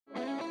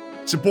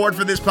Support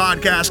for this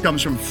podcast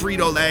comes from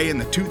Frito-Lay in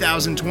the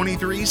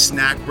 2023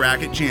 Snack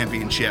Bracket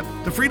Championship.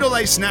 The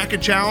Frito-Lay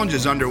Snack-It Challenge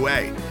is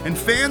underway, and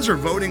fans are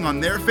voting on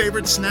their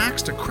favorite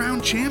snacks to crown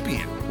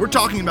champion. We're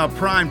talking about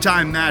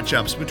prime-time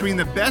matchups between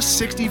the best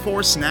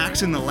 64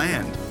 snacks in the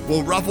land.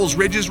 Will Ruffles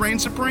Ridges reign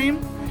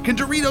supreme? Can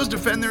Doritos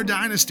defend their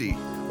dynasty?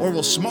 Or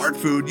will Smart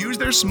Food use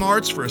their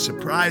smarts for a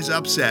surprise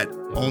upset?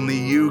 Only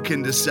you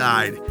can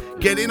decide.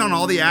 Get in on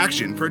all the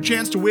action for a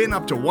chance to win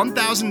up to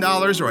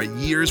 $1,000 or a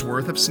year's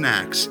worth of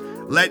snacks.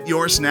 Let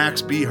your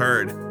snacks be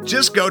heard.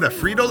 Just go to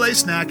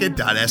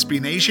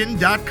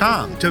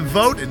fritolaysnacket.sbnation.com to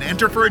vote and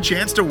enter for a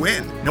chance to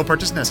win. No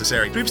purchase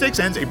necessary. Sweepstakes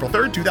ends April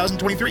 3rd,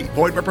 2023.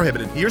 Void where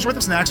prohibited. Year's worth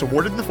of snacks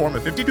awarded in the form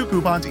of 52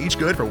 coupons, each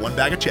good for one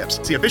bag of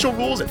chips. See official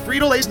rules at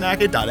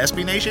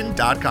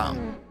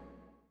fritolaysnacket.sbnation.com.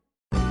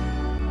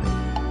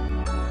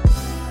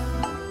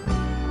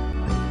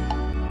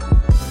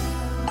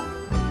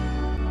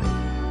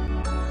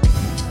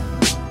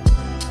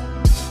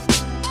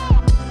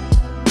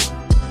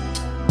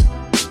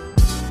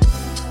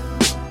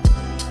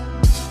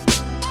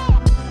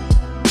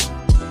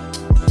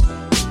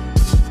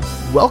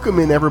 Welcome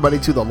in, everybody,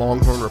 to the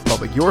Longhorn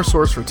Republic, your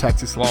source for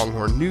Texas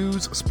Longhorn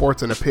news,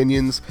 sports, and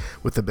opinions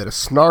with a bit of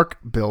snark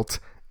built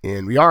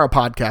in. We are a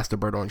podcast of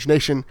Burnt Orange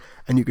Nation,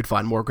 and you can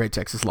find more great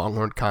Texas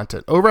Longhorn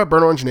content over at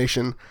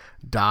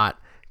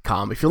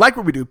BurntOrangeNation.com. If you like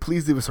what we do,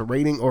 please leave us a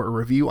rating or a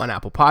review on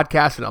Apple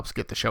Podcasts. It helps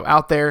get the show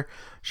out there.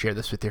 Share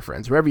this with your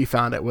friends wherever you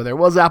found it, whether it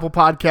was Apple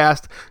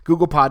Podcast,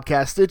 Google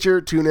Podcast,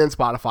 Stitcher, TuneIn,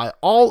 Spotify,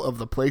 all of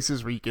the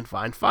places where you can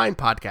find fine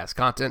podcast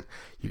content.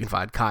 You can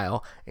find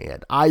Kyle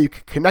and I. You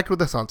can connect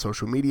with us on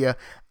social media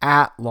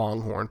at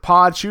Longhorn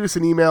Pod. Shoot us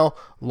an email,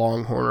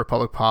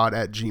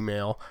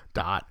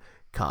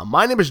 longhornrepublicpod@gmail.com.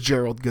 My name is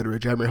Gerald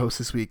Goodrich. I'm your host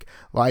this week,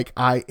 like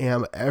I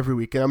am every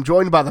week. And I'm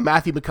joined by the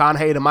Matthew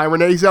McConaughey to my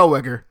Renee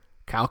Zellweger,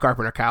 Kyle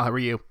Carpenter. Kyle, how are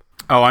you?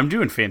 Oh, I'm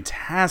doing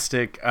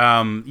fantastic.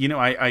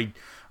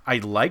 I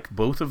like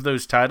both of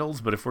those titles,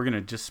 but if we're going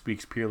to just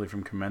speak purely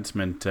from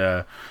commencement,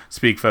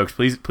 folks,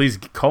 please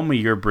call me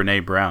your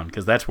Brene Brown,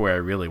 because that's where I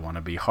really want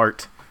to be.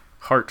 Heart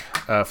for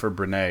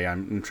Brene.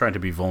 I'm trying to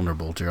be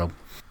vulnerable, Gerald.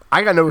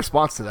 I got no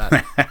response to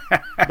that.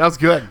 That was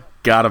good.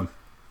 Got him.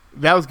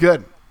 That was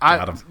good.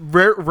 Got him.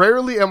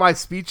 Rarely am I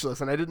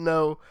speechless, and I didn't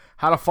know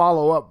how to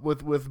follow up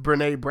with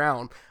Brene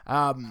Brown.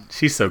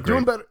 She's so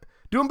great.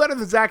 Doing better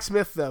than Zach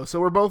Smith, though, so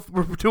we're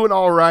doing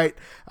all right.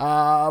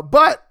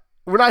 But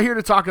we're not here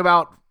to talk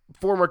about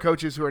former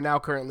coaches who are now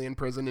currently in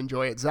prison.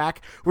 Enjoy it,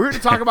 Zach. We're here to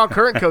talk about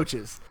current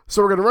coaches.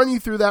 So we're going to run you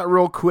through that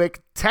real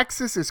quick.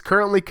 Texas is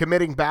currently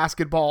committing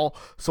basketball,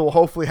 so we'll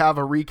hopefully have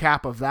a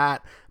recap of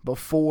that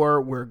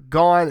before we're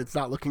gone. It's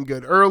not looking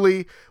good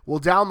early. We'll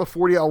down the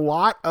 40. A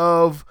lot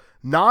of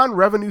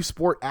non-revenue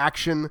sport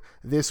action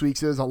this week,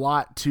 so there's a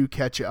lot to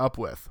catch you up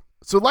with.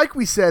 So like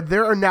we said,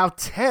 there are now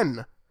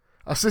 10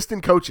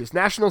 assistant coaches.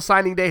 National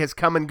Signing Day has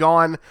come and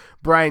gone.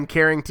 Brian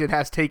Carrington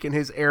has taken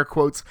his air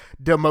quotes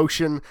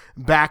demotion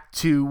back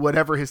to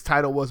whatever his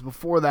title was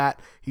before that.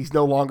 He's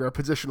no longer a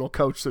positional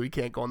coach, so he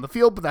can't go on the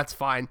field, but that's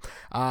fine.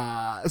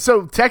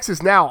 So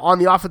Texas now on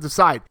the offensive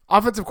side.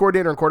 Offensive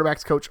coordinator and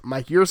quarterbacks coach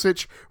Mike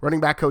Yurcich, running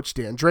back coach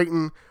Dan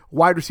Drayton,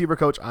 wide receiver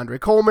coach Andre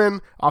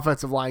Coleman,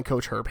 offensive line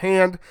coach Herb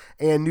Hand,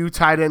 and new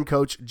tight end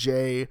coach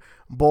Jay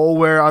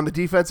Boulware. On the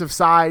defensive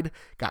side,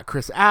 got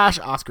Chris Ash,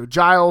 Oscar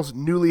Giles,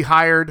 newly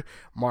hired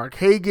Mark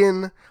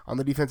Hagan on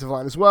the defensive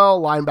line as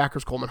well,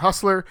 linebackers Coleman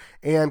Hustler,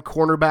 and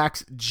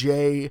cornerbacks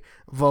Jay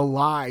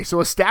Valai.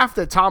 So a staff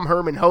that Tom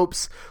Herman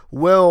hopes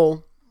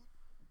will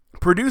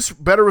produce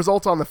better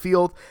results on the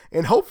field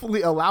and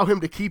hopefully allow him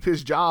to keep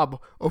his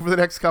job over the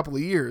next couple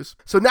of years.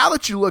 So now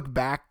that you look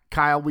back,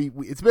 Kyle,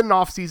 it's been an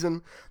off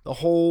season. The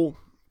whole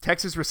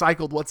Texas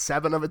recycled,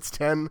 7 of its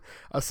 10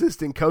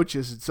 assistant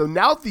coaches. So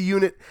now the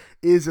unit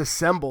is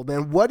assembled.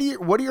 And what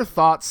are your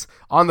thoughts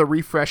on the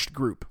refreshed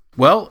group?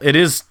 Well, it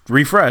is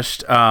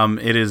refreshed.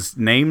 It is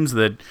names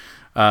that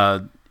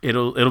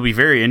it'll be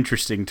very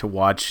interesting to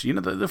watch. You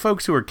know, the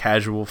folks who are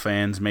casual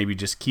fans maybe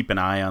just keep an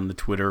eye on the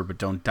Twitter, but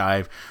don't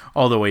dive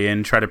all the way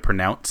in. Try to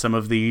pronounce some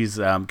of these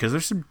because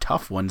there's some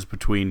tough ones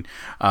between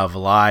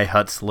Valai,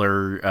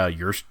 Hutzler,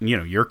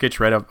 Yurcich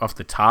right off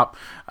the top.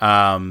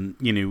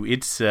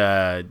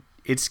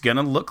 It's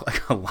gonna look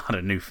like a lot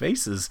of new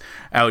faces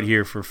out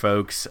here for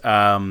folks.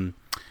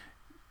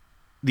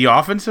 The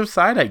offensive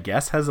side, I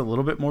guess, has a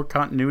little bit more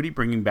continuity,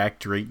 bringing back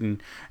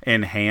Drayton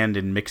and Hand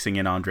and mixing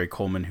in Andre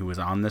Coleman, who was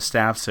on the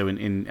staff. So on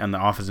the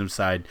offensive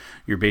side,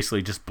 you're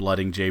basically just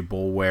blooding Jay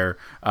Boulware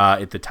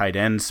at the tight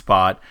end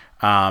spot.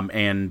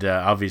 And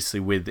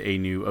obviously with a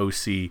new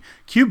OC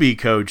QB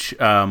coach,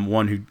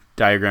 one who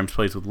diagrams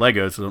plays with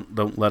Legos, so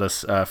don't let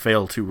us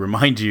fail to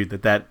remind you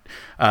that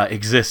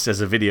exists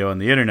as a video on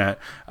the internet.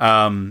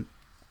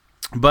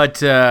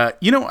 But I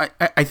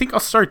think I'll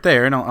start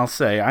there, and I'll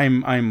say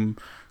I'm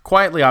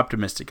quietly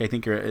optimistic. I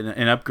think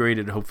an upgrade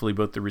at hopefully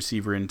both the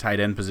receiver and tight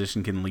end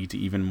position can lead to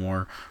even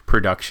more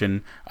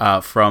production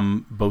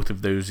from both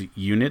of those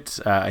units.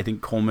 I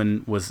think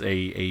Coleman was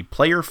a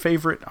player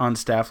favorite on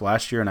staff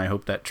last year, and I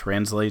hope that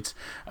translates.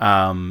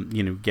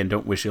 Again,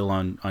 don't wish ill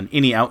on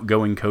any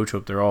outgoing coach.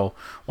 Hope they're all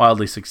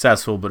wildly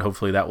successful, but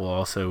hopefully that will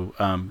also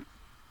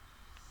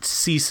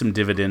see some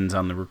dividends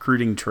on the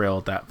recruiting trail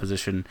at that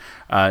position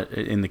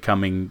in the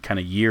coming kind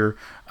of year,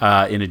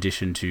 in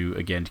addition to,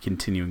 again,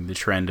 continuing the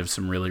trend of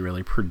some really,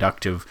 really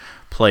productive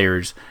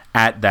players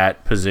at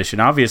that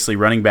position. Obviously,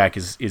 running back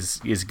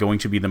is going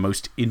to be the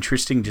most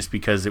interesting just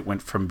because it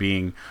went from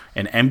being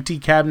an empty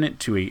cabinet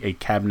to a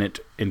cabinet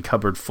and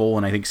cupboard full,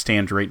 and I think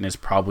Stan Drayton is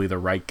probably the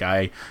right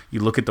guy. You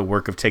look at the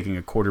work of taking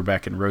a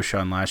quarterback in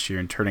Roschon last year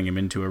and turning him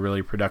into a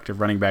really productive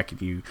running back,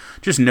 and you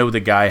just know the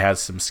guy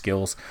has some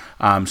skills.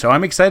 So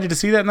I'm excited to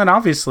see that, and then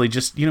obviously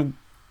just,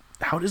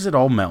 how does it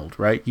all meld,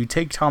 right? You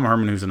take Tom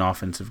Herman, who's an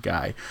offensive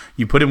guy.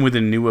 You put him with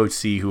a new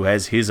OC who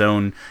has his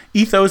own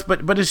ethos,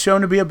 but is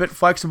shown to be a bit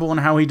flexible in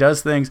how he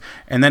does things.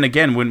 And then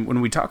again,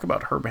 when we talk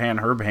about Herb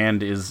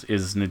Hand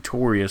is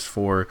notorious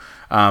for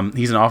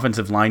he's an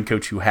offensive line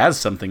coach who has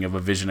something of a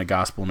vision, a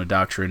gospel, and a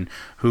doctrine.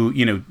 Who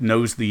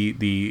knows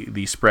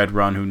the spread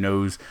run, who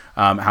knows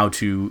how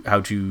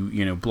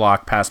to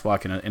block, pass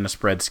block in a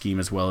spread scheme,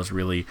 as well as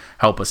really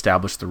help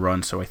establish the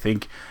run. So I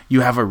think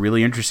you have a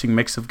really interesting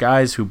mix of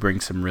guys who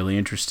bring some really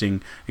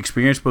interesting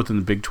experience both in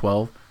the Big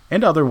 12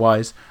 and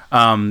otherwise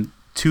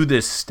to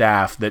this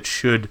staff that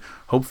should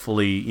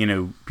hopefully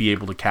be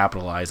able to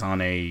capitalize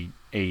on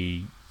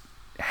a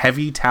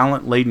heavy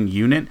talent laden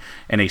unit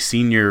and a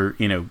senior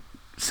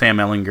Sam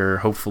Ellinger,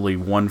 hopefully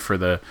one for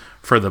the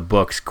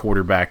books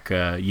quarterback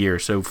year.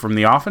 So from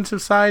the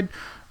offensive side,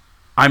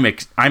 I'm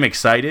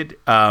excited.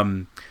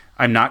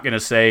 I'm not going to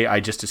say I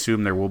just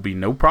assume there will be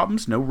no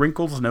problems, no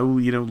wrinkles, no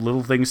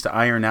little things to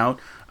iron out.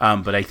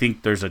 But I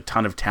think there's a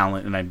ton of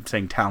talent, and I'm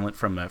saying talent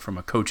from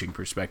a coaching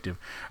perspective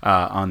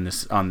on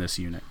this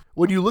unit.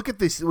 When you look at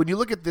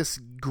this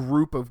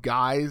group of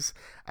guys,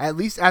 at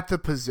least at the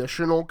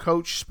positional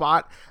coach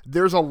spot,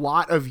 there's a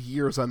lot of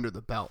years under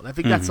the belt. And I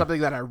think that's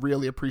something that I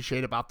really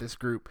appreciate about this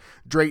group.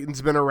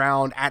 Drayton's been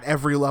around at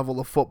every level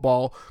of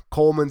football.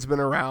 Coleman's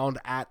been around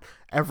at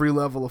every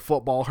level of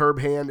football. Herb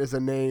Hand is a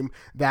name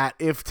that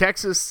if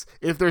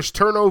there's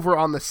turnover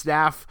on the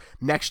staff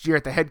next year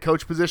at the head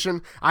coach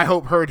position, I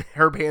hope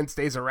Herb Hand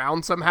stays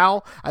around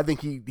somehow. I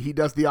think he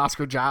does the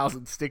Oscar Giles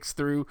and sticks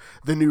through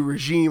the new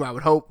regime. I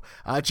would hope.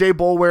 Jay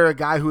Boulware, a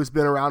guy who has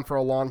been around for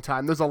a long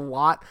time. There's a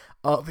lot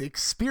of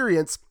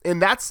experience,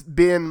 and that's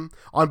been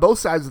on both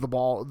sides of the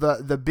ball.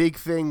 The big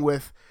thing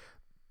with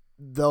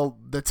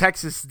the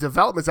Texas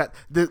development is that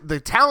the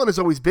talent has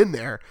always been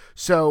there,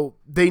 so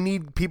they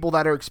need people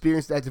that are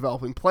experienced at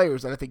developing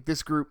players, and I think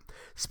this group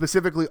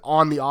specifically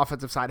on the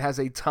offensive side has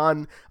a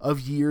ton of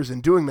years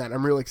in doing that.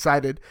 I'm really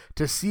excited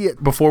to see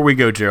it. Before we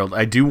go, Gerald,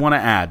 I do want to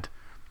add,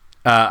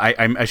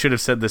 I should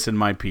have said this in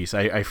my piece.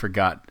 I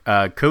forgot.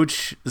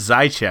 Coach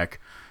Zychek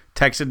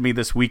texted me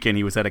this weekend.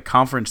 He was at a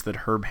conference that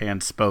Herb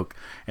Hand spoke,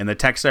 and the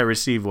text I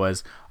received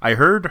was, I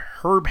heard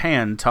Herb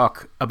Hand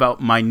talk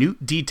about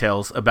minute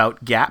details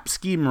about gap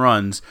scheme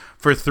runs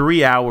for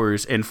 3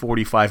 hours and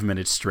 45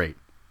 minutes straight.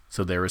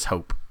 So there is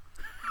hope.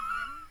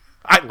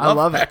 I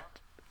love it.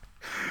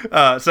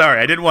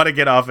 Sorry, I didn't want to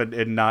get off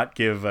and not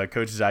give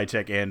Coach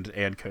Zychek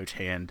and Coach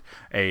Hand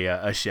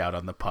a shout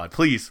on the pod.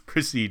 Please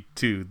proceed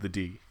to the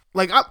D.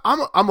 Like,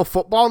 I'm a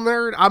football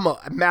nerd. I'm a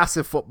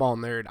massive football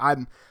nerd.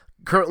 I'm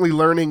currently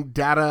learning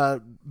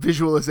data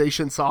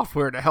visualization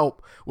software to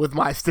help with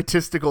my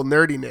statistical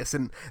nerdiness,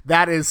 and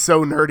that is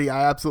so nerdy.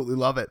 I absolutely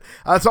love it.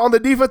 So on the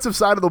defensive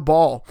side of the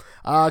ball,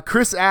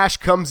 Chris Ash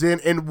comes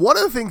in, and one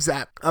of the things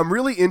that I'm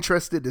really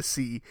interested to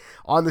see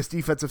on this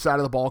defensive side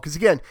of the ball, because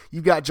again,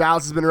 you've got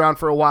Giles has been around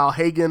for a while.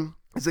 Hagan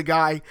is a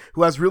guy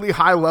who has really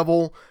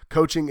high-level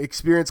coaching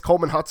experience.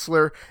 Coleman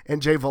Hutzler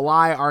and Jay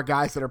Valai are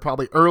guys that are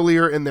probably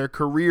earlier in their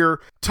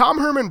career. Tom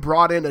Herman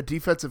brought in a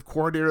defensive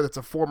coordinator that's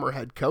a former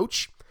head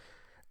coach.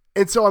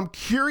 And so I'm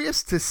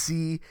curious to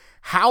see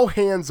how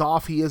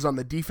hands-off he is on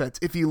the defense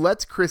if he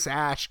lets Chris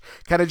Ash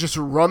kind of just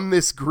run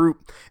this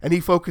group and he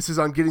focuses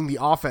on getting the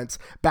offense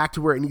back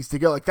to where it needs to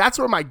go. Like, that's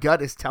where my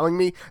gut is telling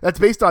me. That's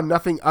based on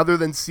nothing other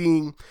than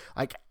seeing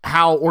like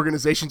how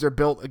organizations are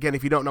built. Again,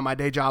 if you don't know, my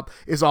day job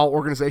is all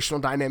organizational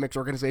dynamics,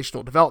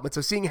 organizational development.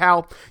 So seeing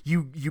how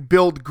you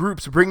build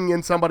groups, bringing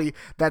in somebody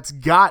that's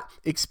got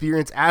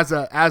experience as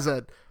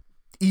a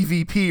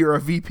EVP or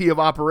a VP of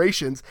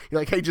operations,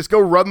 you're like, hey, just go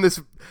run this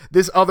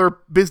other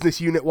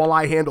business unit while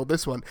I handle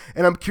this one.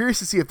 And I'm curious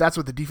to see if that's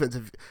what the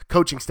defensive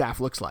coaching staff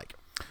looks like.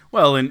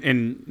 Well,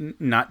 and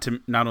not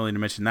only to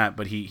mention that,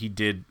 but he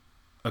did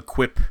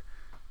equip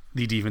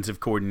the defensive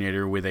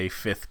coordinator with a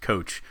fifth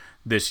coach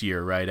this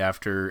year, right?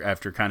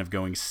 After kind of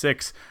going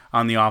 6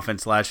 on the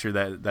offense last year,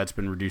 that's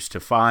been reduced to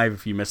 5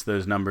 if you miss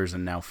those numbers,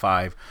 and now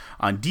 5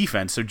 on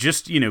defense. So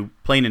just,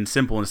 plain and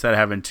simple, instead of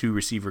having 2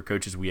 receiver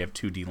coaches, we have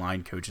 2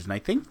 D-line coaches. And I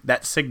think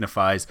that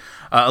signifies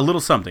a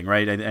little something,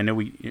 right? I know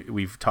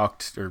we've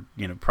talked, or,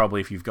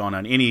 probably if you've gone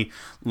on any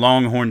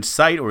Longhorn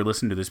site or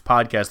listened to this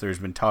podcast, there's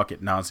been talk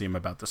ad nauseum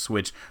about the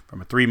switch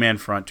from a 3-man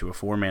front to a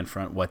 4-man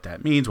front, what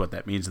that means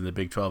in the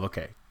Big 12.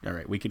 Okay. All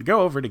right, we can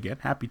go over it again.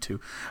 Happy to.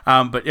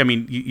 But, I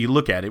mean, you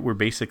look at it, we're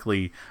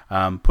basically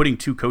putting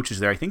 2 coaches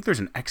there. I think there's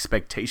an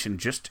expectation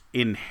just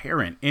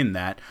inherent in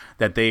that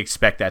they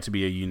expect that to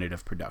be a unit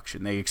of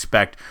production. They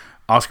expect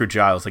Oscar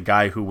Giles, a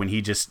guy who, when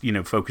he just,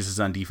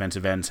 focuses on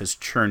defensive ends, has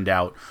churned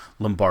out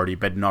Lombardi,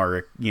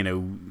 Bednarik,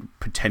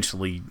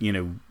 potentially,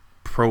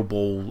 Pro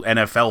Bowl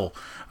NFL,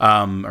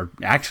 or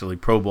actually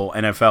Pro Bowl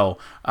NFL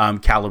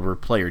caliber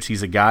players.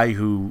 He's a guy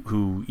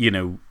who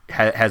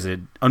has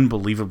an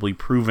unbelievably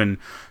proven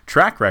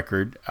track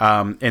record.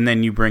 And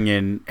then you bring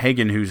in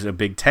Hagan, who's a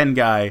Big Ten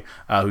guy,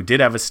 who did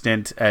have a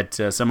stint at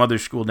some other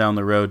school down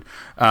the road,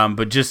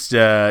 but just,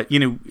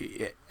 has,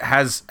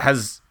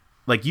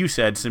 like you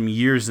said, some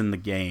years in the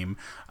game.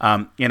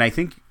 And I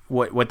think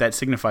what that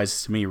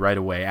signifies to me right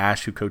away,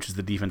 Ash, who coaches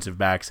the defensive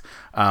backs,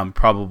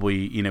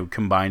 probably,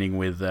 combining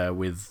with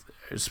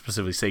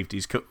specifically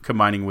safeties,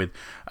 combining with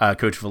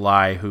Coach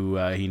Valai, who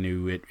he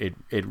knew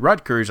at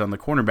Rutgers on the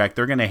cornerback,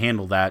 they're going to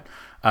handle that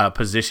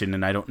position.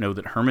 And I don't know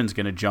that Herman's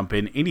going to jump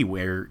in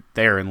anywhere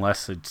there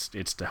unless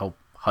it's to help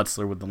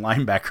Hutzler with the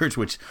linebackers,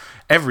 which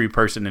every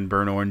person in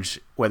Burnt Orange,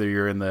 whether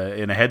you're in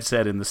a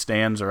headset in the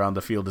stands or on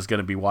the field, is going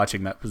to be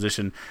watching that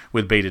position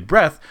with bated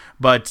breath.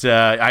 But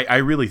I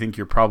really think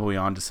you're probably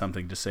onto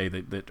something to say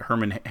that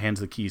Herman hands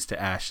the keys to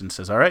Ash and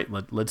says, all right,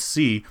 let's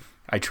see.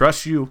 I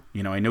trust you.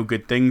 I know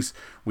good things.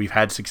 We've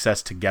had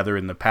success together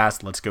in the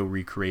past. Let's go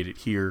recreate it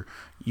here.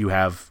 You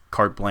have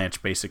carte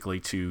blanche basically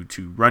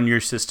to run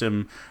your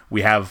system.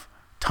 We have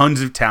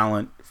tons of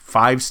talent,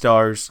 5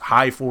 stars,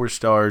 high 4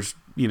 stars,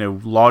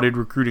 lauded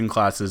recruiting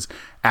classes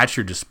at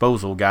your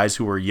disposal. Guys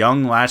who were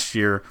young last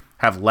year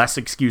have less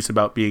excuse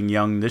about being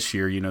young this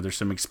year. There's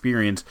some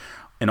experience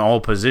in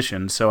all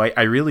positions. So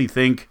I really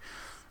think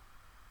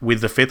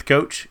with the 5th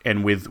coach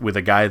and with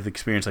a guy with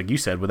experience, like you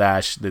said, with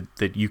Ash,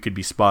 that you could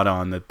be spot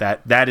on,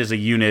 that is a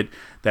unit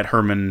that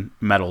Herman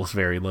meddles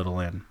very little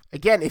in.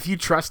 Again, if you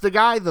trust the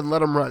guy, then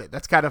let him run it.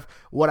 That's kind of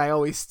what I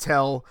always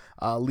tell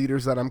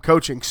leaders that I'm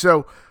coaching.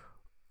 So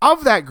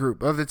of that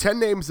group, of the 10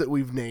 names that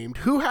we've named,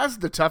 who has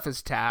the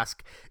toughest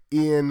task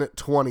in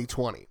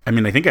 2020? I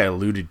mean, I think I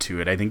alluded to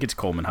it. I think it's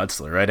Coleman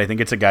Hutzler, right? I think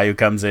it's a guy who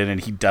comes in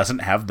and he doesn't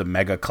have the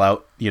mega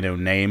clout,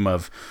 name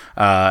of,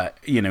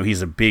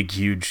 he's a big,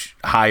 huge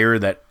hire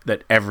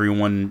that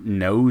everyone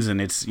knows, and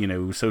it's,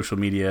 social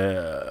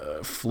media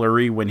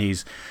flurry when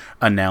he's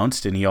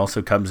announced. And he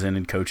also comes in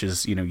and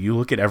coaches, you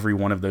look at every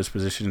one of those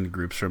position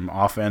groups, from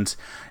offense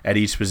at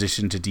each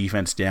position to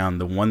defense down,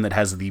 the one that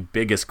has the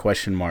biggest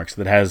question marks,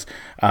 that has,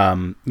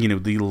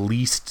 the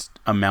least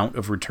amount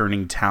of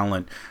returning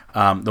talent,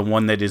 the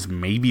one that is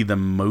maybe the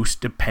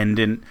most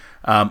dependent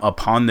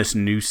upon this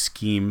new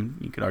scheme.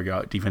 You could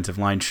argue defensive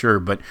line, sure,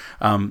 but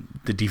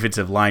the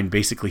defensive line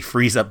basically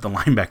frees up the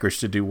linebackers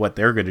to do what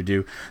they're going to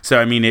do. So,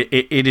 I mean,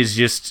 it is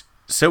just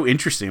so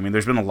interesting. I mean,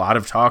 there's been a lot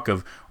of talk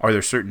of, are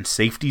there certain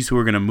safeties who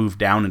are going to move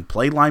down and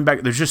play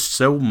linebacker? There's just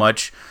so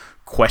much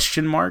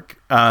question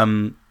mark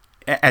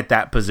at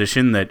that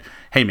position that,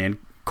 hey, man,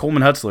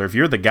 Coleman Hutzler, if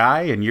you're the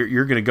guy and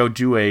you're going to go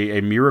do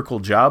a miracle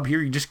job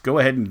here, you just go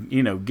ahead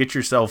and get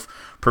yourself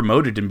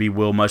promoted and be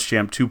Will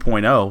Muschamp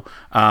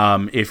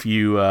 2.0.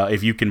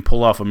 If you can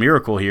pull off a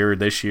miracle here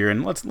this year,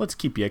 and let's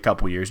keep you a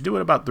couple years, do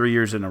it about 3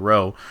 years in a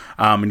row,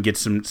 and get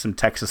some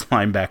Texas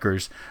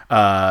linebackers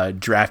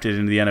drafted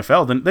into the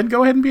NFL, then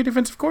go ahead and be a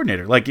defensive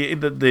coordinator. Like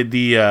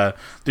the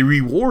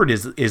reward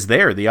is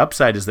there, the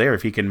upside is there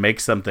if he can make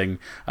something,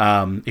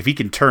 if he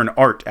can turn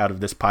art out of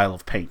this pile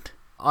of paint.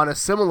 On a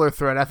similar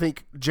thread, I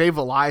think Jay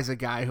Valai is a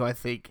guy who I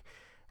think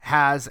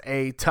has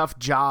a tough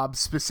job,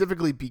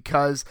 specifically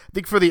because I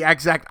think for the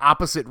exact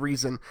opposite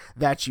reason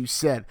that you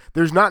said.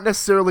 There's not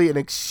necessarily an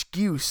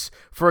excuse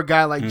for a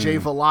guy like Jay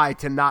Valai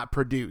to not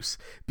produce,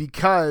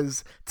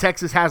 because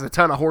Texas has a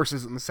ton of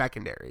horses in the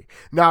secondary.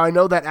 Now, I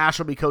know that Ash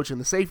will be coaching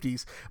the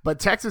safeties,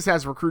 but Texas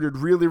has recruited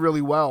really,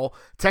 really well.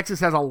 Texas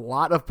has a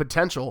lot of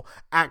potential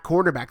at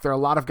quarterback. There are a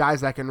lot of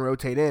guys that can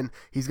rotate in.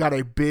 He's got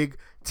a big,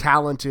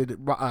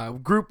 talented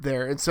group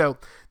there, and so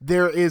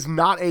there is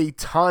not a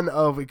ton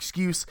of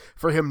excuse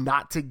for him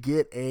not to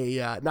get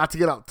a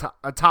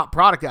top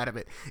product out of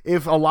it.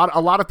 If a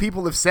lot of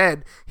people have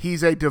said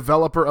he's a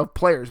developer of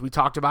players. We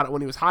talked about it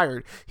when he was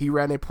hired. He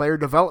ran a player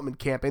development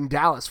camp in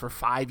Dallas for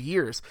 5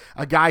 years.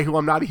 A guy who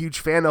I'm not a huge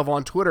fan of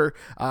on Twitter,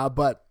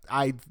 but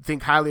I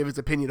think highly of his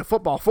opinion of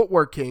football.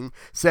 Footwork King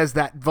says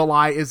that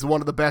Valai is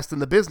one of the best in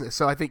the business.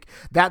 So I think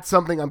that's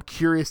something I'm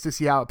curious to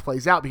see how it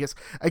plays out, because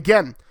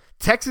again,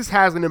 Texas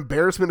has an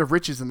embarrassment of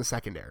riches in the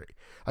secondary.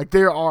 Like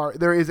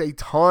there is a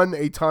ton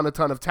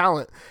of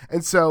talent.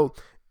 And so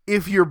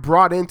if you're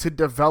brought in to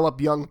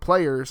develop young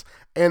players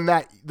and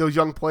that those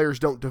young players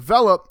don't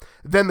develop,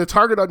 then the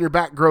target on your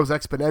back grows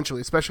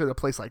exponentially, especially at a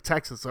place like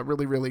Texas. So I'm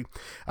really, really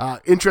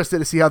interested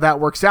to see how that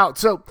works out.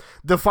 So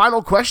the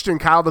final question,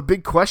 Kyle, the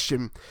big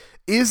question,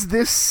 is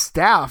this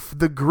staff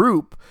the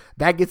group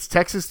that gets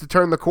Texas to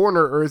turn the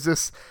corner, or is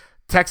this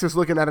Texas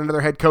looking at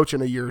another head coach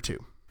in a year or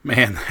two?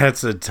 Man,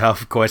 that's a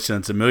tough question.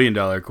 It's $1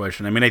 million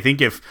question. I mean, I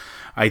think if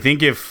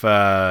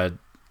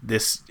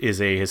this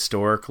is a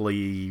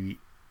historically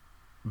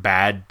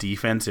bad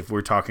defense, if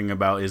we're talking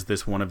about is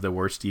this one of the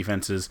worst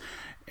defenses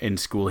in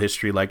school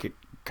history, like it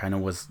kind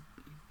of was,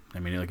 I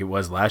mean, like it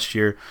was last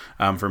year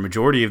for a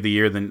majority of the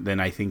year, then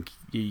I think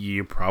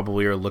you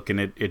probably are looking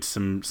at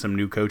some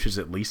new coaches,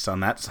 at least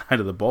on that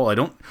side of the ball.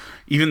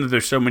 Even though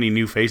there's so many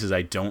new faces,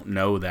 I don't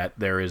know that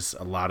there is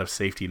a lot of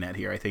safety net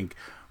here. I think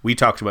we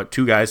talked about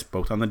two guys,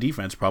 both on the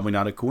defense, probably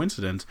not a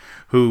coincidence,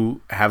 who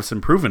have some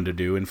proven to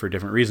do, and for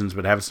different reasons,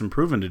 but have some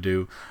proven to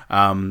do.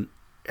 I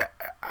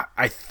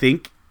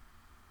think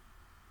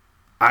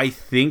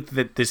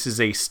that this is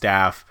a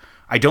staff.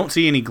 I don't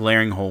see any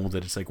glaring hole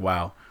that it's like,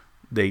 wow,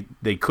 they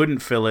couldn't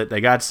fill it.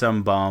 They got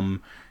some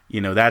bum.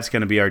 That's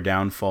going to be our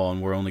downfall, and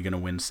we're only going to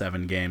win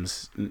 7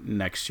 games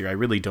next year. I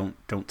really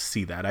don't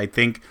see that. I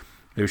think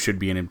there should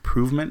be an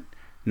improvement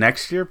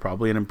next year,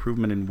 probably an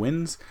improvement in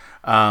wins.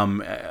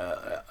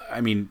 I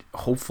mean,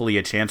 hopefully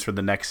a chance for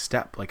the next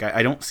step. Like,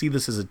 I don't see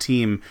this as a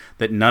team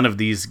that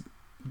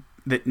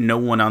no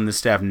one on the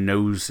staff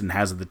knows and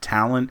has the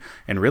talent,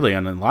 and really,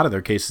 in a lot of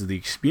their cases, the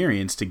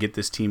experience to get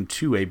this team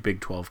to a Big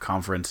 12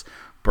 conference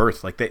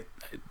berth. Like,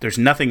 there's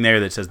nothing there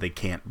that says they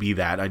can't be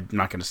that. I'm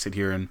not going to sit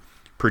here and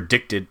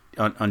predict it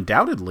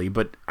undoubtedly,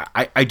 but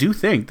I do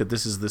think that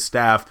this is the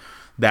staff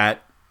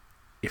that,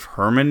 if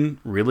Herman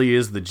really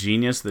is the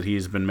genius that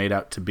he's been made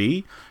out to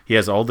be, he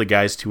has all the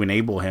guys to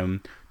enable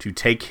him to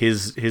take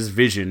his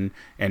vision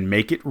and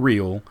make it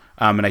real.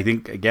 And I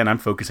think, again, I'm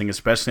focusing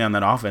especially on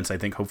that offense. I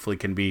think hopefully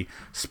can be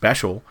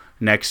special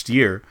next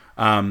year.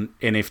 And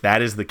if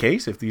that is the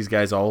case, if these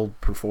guys all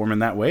perform in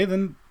that way,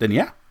 then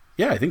yeah,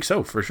 I think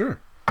so for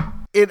sure.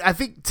 I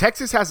think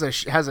Texas has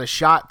a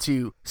shot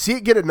to see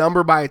it get a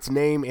number by its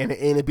name, and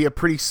it be a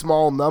pretty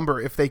small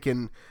number if they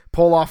can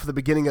pull off the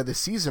beginning of the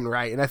season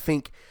right. And I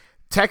think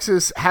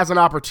Texas has an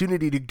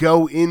opportunity to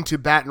go into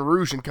Baton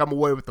Rouge and come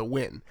away with a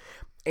win.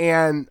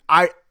 And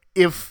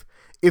if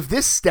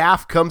this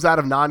staff comes out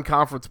of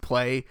non-conference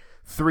play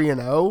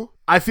 3-0,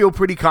 I feel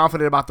pretty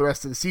confident about the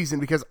rest of the season,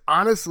 because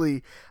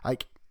honestly,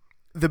 like,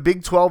 the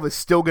Big 12 is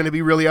still going to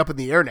be really up in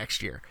the air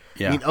next year.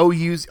 Yeah. I mean,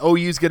 OU's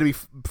going to be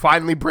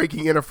finally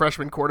breaking in a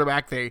freshman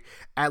quarterback. They,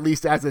 at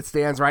least as it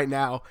stands right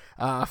now,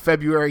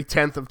 February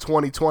 10th of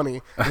 2020,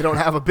 they don't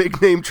have a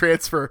big name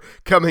transfer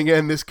coming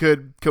in. This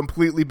could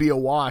completely be a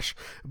wash.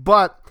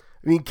 But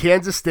I mean,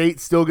 Kansas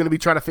State's still going to be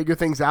trying to figure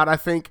things out, I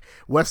think.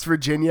 West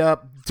Virginia,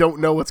 don't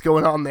know what's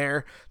going on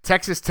there.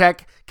 Texas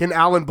Tech, can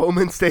Alan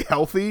Bowman stay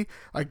healthy?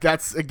 Like,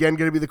 that's, again,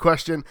 going to be the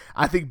question.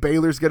 I think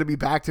Baylor's going to be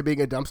back to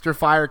being a dumpster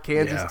fire.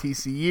 Kansas,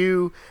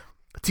 yeah.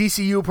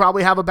 TCU will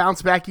probably have a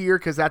bounce-back year,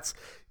 because that's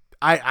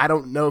 – I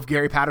don't know if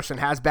Gary Patterson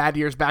has bad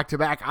years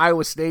back-to-back.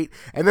 Iowa State,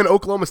 and then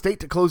Oklahoma State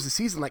to close the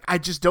season. Like, I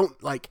just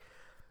don't – like,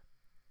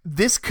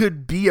 this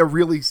could be a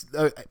really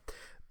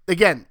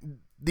again –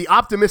 the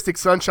optimistic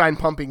sunshine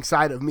pumping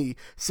side of me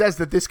says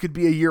that this could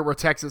be a year where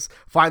Texas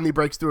finally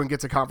breaks through and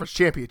gets a conference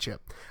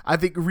championship. I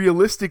think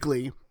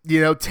realistically,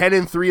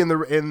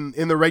 10-3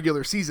 in the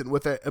regular season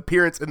with an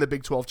appearance in the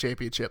Big 12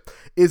 championship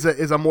is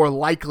a more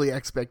likely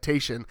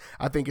expectation.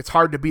 I think it's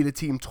hard to beat a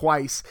team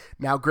twice.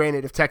 Now,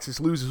 granted, if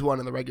Texas loses one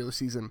in the regular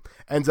season,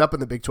 ends up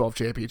in the Big 12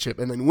 championship,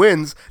 and then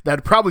wins,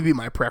 that'd probably be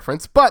my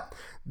preference, but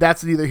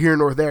that's neither here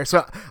nor there.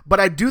 So, but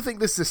I do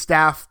think this is a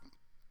staff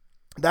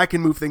that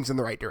can move things in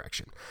the right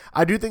direction.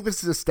 I do think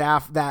this is a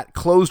staff that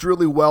closed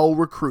really well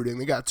recruiting.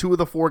 They got 2 of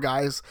the 4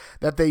 guys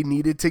that they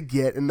needed to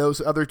get, and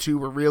those other 2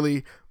 were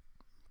really,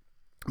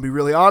 to be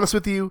really honest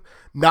with you,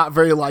 not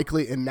very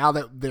likely. And now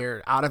that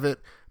they're out of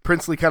it,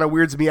 Princely kind of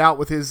weirds me out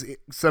with his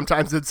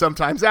sometimes in,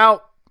 sometimes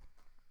out.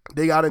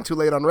 They got in too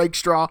late on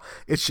Rakestraw.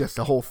 It's just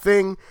a whole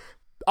thing.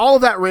 All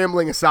of that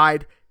rambling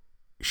aside,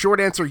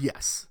 short answer,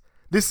 yes.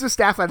 This is a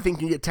staff that I think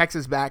can get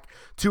Texas back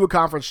to a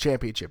conference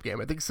championship game.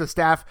 I think it's a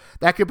staff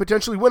that could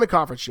potentially win a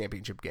conference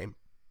championship game.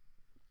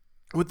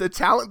 With the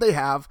talent they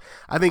have,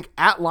 I think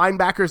at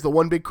linebacker is the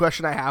one big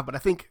question I have, but I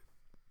think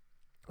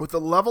with the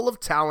level of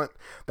talent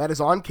that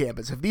is on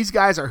campus, if these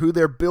guys are who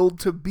they're billed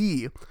to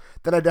be,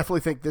 then I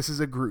definitely think this is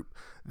a group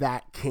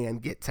that can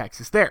get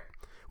Texas there.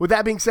 With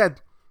that being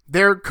said,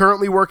 they're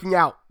currently working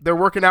out. They're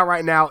working out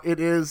right now. It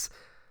is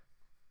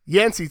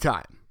Yancey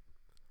time.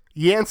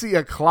 Yancey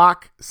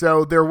o'clock,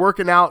 so they're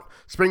working out.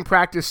 Spring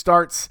practice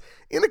starts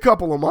in a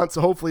couple of months,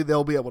 so hopefully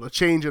they'll be able to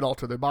change and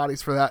alter their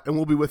bodies for that, and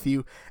we'll be with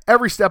you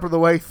every step of the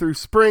way through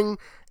spring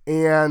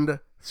and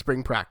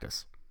spring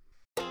practice.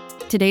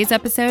 Today's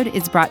episode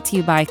is brought to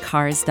you by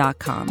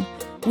Cars.com.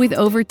 With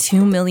over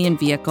 2 million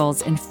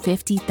vehicles and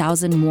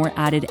 50,000 more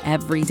added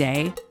every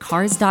day,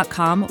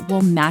 Cars.com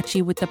will match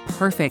you with the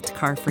perfect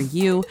car for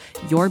you,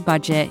 your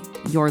budget,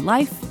 your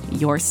life,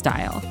 your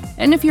style.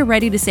 And if you're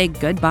ready to say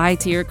goodbye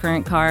to your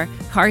current car,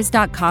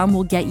 Cars.com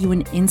will get you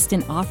an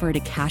instant offer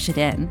to cash it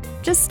in.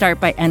 Just start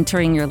by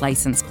entering your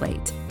license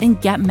plate and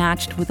get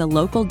matched with a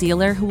local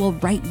dealer who will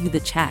write you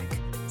the check.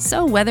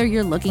 So whether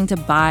you're looking to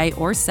buy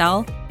or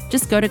sell,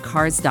 just go to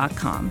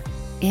Cars.com.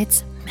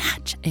 It's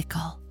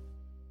magical.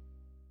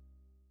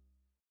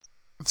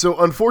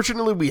 So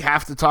unfortunately, we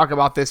have to talk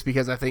about this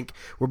because I think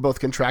we're both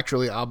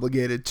contractually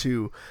obligated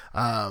to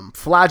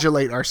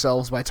flagellate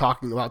ourselves by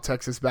talking about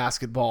Texas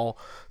basketball.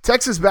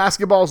 Texas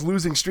basketball's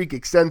losing streak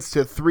extends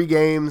to 3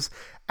 games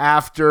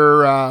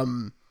after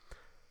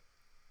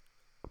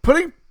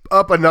putting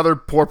up another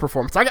poor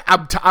performance.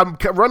 I'm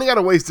running out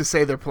of ways to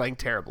say they're playing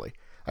terribly.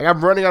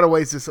 I'm running out of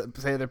ways to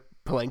say they're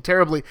playing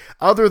terribly,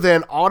 other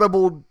than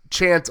audible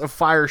chants of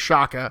Fire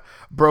Shaka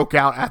broke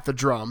out at the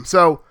drum.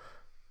 So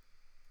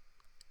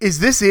is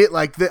this it?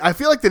 I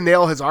feel like the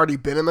nail has already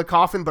been in the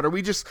coffin, but are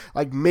we just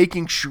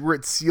making sure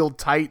it's sealed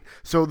tight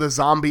so the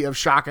zombie of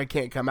Shaka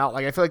can't come out?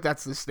 I feel like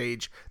that's the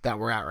stage that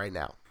we're at right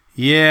now.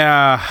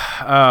 Yeah.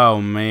 Oh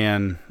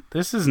man,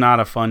 this is not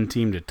a fun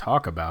team to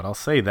talk about. I'll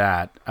say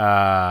that.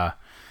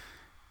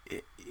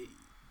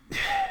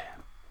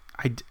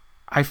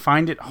 I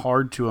find it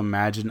hard to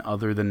imagine,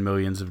 other than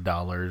millions of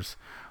dollars,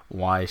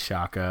 why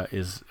Shaka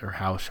is, or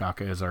how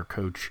Shaka is our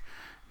coach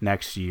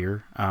next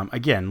year.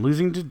 Again,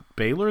 losing to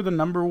Baylor, the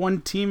number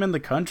 1 team in the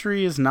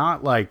country, is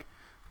not the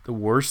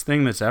worst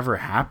thing that's ever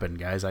happened,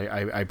 guys.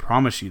 I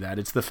promise you that.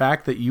 It's the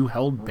fact that you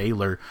held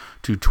Baylor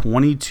to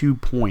 22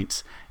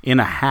 points in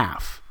a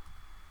half,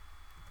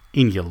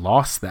 and you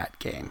lost that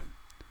game.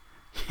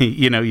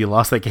 You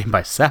lost that game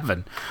by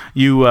 7.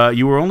 You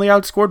were only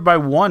outscored by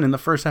 1 in the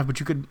first half,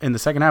 in the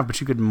second half,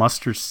 but you could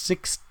muster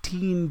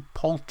 16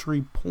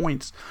 paltry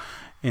points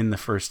in the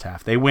first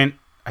half. They went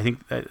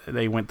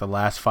the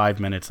last 5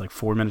 minutes,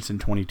 4 minutes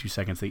and 22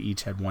 seconds. They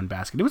each had 1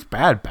 basket. It was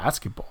bad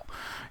basketball.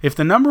 If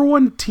the number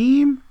 1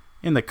 team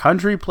in the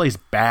country plays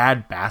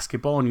bad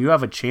basketball and you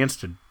have a chance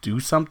to do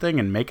something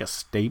and make a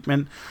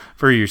statement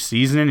for your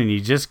season, and you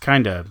just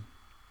kind of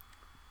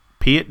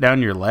pee it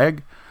down your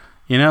leg,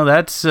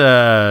 that's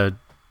it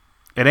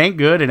ain't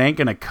good. It ain't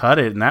gonna cut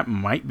it, and that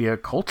might be a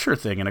culture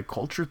thing, and a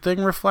culture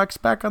thing reflects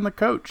back on the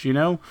coach.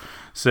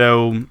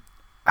 So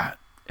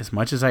as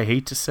much as I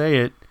hate to say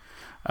it,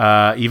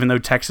 even though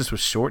Texas was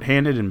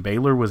shorthanded and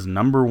Baylor was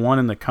number 1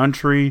 in the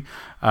country,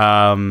 they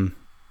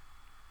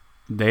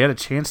had a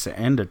chance to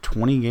end a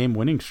 20-game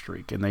winning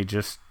streak, and they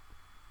just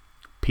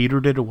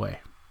petered it away.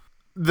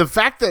 The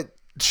fact that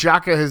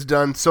Shaka has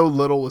done so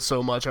little with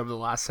so much over the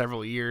last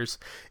several years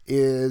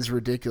is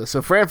ridiculous.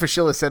 So Fran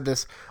Fraschilla said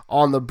this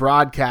on the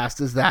broadcast,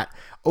 is that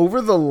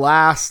over the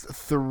last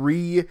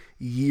 3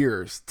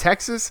 years,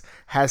 Texas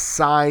has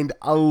signed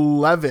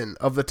 11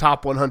 of the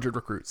top 100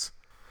 recruits.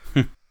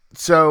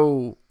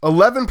 So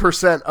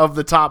 11% of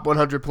the top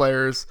 100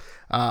 players,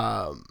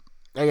 I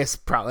guess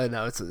probably,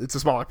 no, it's a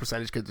smaller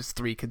percentage because it's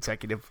 3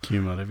 consecutive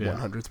cumulative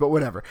 100s, but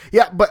whatever.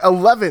 Yeah, but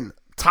 11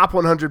 top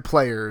 100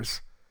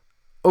 players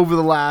over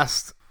the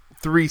last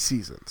 3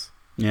 seasons.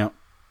 Yeah.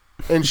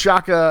 And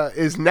Shaka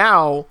is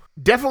now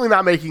definitely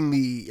not making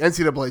the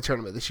NCAA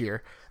tournament this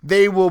year.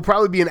 They will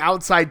probably be an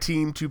outside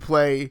team to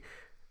play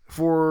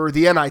for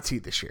the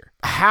NIT this year.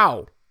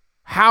 How?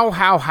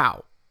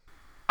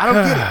 I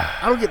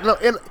don't get it. No,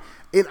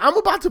 and I'm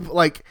about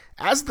to,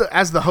 as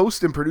the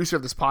host and producer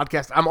of this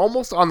podcast, I'm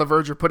almost on the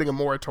verge of putting a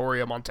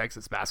moratorium on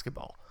Texas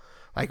basketball.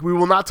 We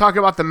will not talk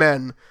about the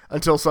men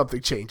until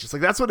something changes.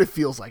 That's what it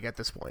feels like at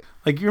this point.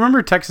 You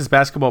remember Texas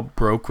basketball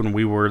broke when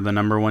we were the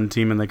number 1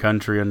 team in the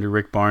country under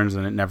Rick Barnes,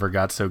 and it never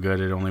got so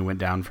good. It only went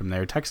down from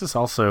there. Texas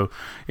also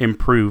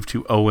improved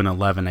to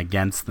 0-11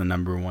 against the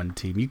number 1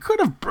 team. You could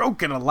have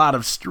broken a lot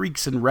of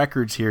streaks and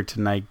records here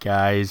tonight,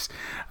 guys.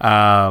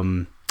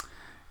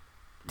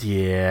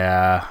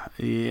 Yeah.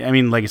 I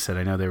mean, like I said,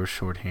 I know they were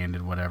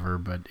shorthanded, whatever,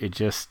 but it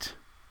just,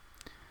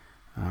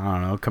 I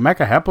don't know.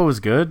 Kameka Hepa was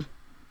good.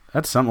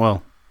 That's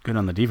good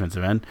on the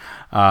defensive end.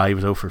 He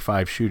was 0 for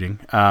 5 shooting.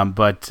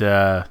 But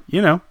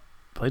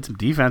played some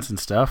defense and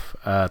stuff.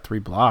 3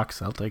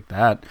 blocks. I'll take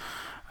that.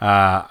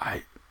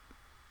 I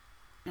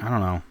don't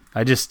know.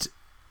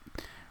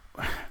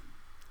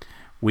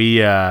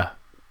 We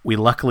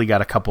luckily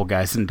got a couple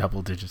guys in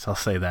double digits. I'll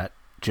say that.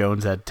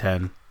 Jones had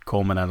 10.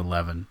 Coleman had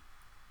 11.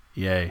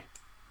 Yay.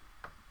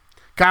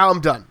 Kyle, I'm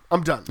done.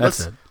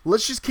 That's it.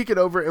 Let's just kick it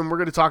over, and we're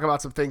going to talk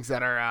about some things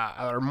that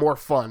are more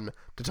fun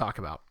to talk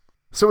about.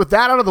 So with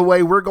that out of the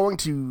way, we're going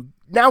to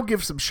now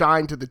give some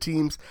shine to the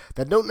teams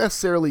that don't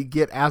necessarily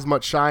get as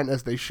much shine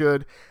as they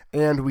should,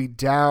 and we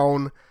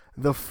down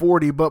the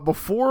 40. But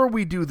before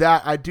we do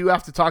that, I do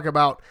have to talk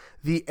about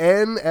the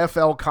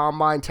NFL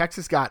Combine.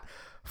 Texas got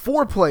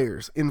 4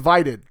 players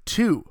invited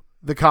to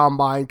the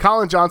Combine.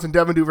 Colin Johnson,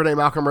 Devin Duvernay,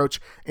 Malcolm Roach,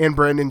 and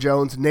Brandon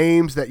Jones,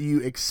 names that you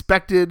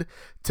expected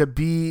to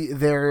be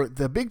there.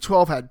 The Big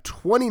 12 had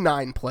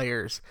 29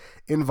 players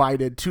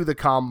invited to the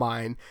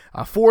Combine.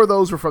 4 of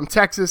those were from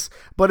Texas,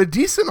 but a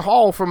decent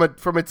haul from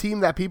a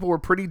team that people were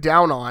pretty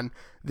down on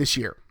this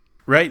year.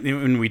 Right.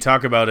 When we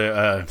talk about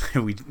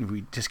we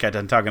just got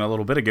done talking a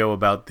little bit ago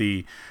about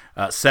the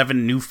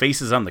 7 new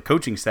faces on the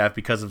coaching staff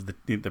because of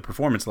the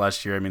performance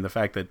last year. I mean, the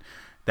fact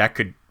that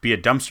could be a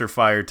dumpster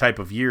fire type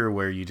of year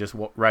where you just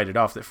write it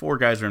off, that 4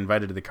 guys are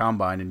invited to the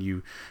Combine, and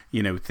you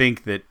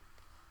think that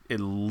at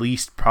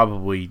least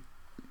probably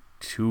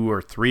 2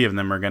 or 3 of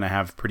them are going to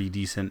have pretty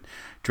decent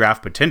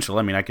draft potential.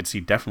 I mean, I could see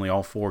definitely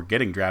all 4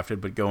 getting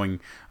drafted, but going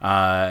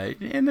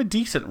in a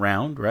decent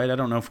round, right? I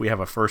don't know if we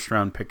have a first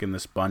round pick in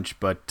this bunch,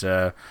 but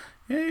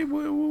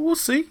we'll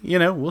see.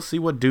 We'll see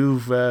what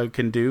Duve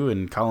can do,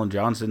 and Colin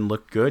Johnson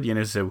looked good.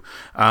 So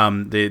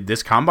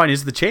this Combine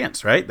is the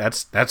chance, right?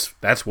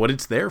 That's what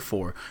it's there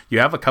for. You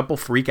have a couple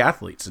freak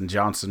athletes, and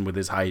Johnson with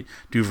his height,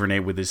 Duvernay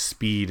with his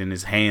speed and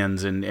his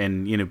hands,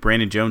 and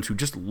Brandon Jones, who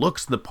just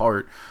looks the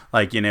part.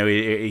 Like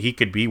he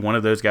could be one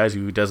of those guys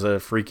who does a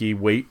freaky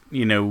weight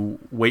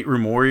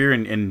room warrior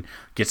and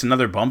gets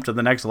another bump to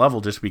the next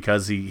level just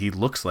because he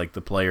looks like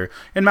the player.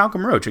 And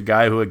Malcolm Roach, a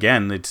guy who,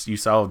 again, you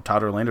saw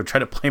Todd Orlando try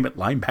to play him at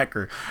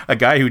linebacker, a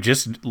guy who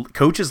just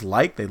coaches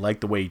they like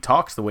the way he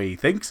talks, the way he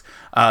thinks,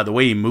 the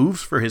way he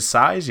moves for his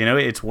size.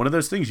 It's one of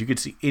those things. You could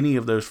see any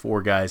of those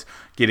 4 guys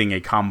getting a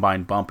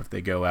Combine bump if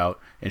they go out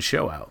and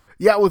show out.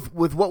 Yeah,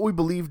 with what we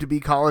believe to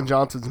be Colin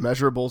Johnson's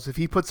measurables, if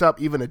he puts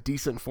up even a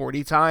decent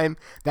 40 time,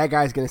 that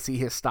guy's going to see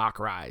his stock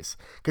rise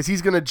because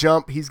he's going to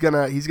jump. He's going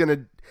to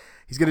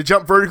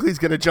jump vertically. He's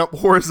going to jump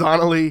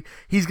horizontally.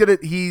 He's going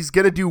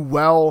to do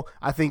well,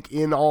 I think,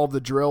 in all the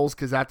drills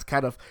because that's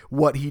kind of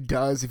what he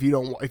does. If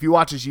you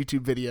watch his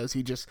YouTube videos,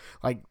 he just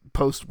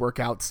post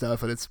workout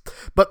stuff,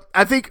 but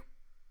I think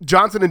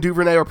Johnson and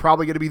Duvernay are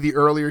probably going to be the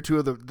earlier 2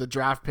 of the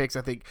draft picks.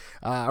 I think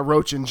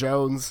Roach and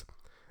Jones.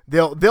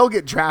 They'll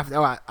get drafted.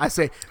 I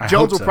say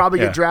Jones will probably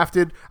get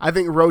drafted. I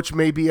think Roach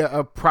may be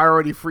a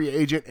priority free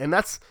agent, and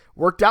that's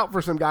worked out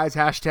for some guys.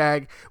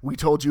 Hashtag we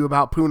told you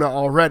about Puna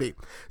already.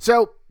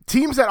 So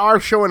teams that are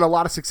showing a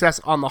lot of success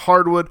on the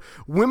hardwood.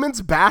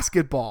 Women's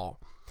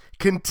basketball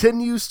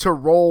continues to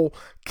roll.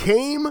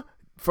 Came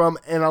from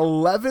an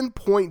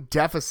 11-point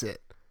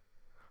deficit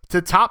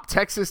to top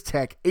Texas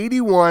Tech,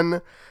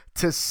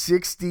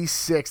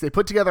 81-66. They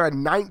put together a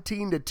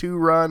 19-2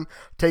 run,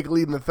 take a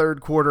lead in the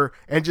third quarter,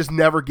 and just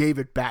never gave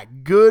it back.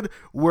 Good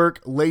work,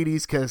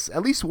 ladies, because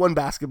at least one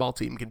basketball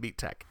team can beat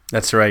Tech.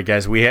 That's right,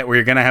 guys.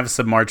 We're going to have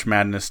some March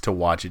Madness to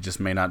watch. It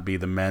just may not be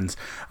the men's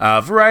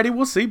variety.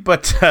 We'll see.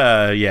 But,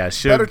 yeah.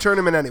 Better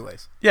tournament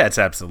anyways. Yeah, it's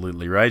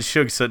absolutely right.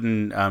 Shug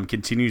Sutton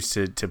continues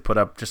to put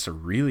up just a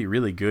really,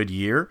 really good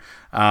year.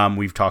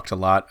 We've talked a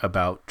lot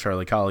about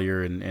Charlie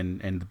Collier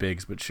and the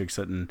bigs, but Shug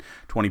Sutton,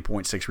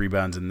 20.6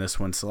 rebounds in this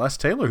one.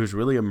 Celeste Taylor, who's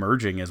really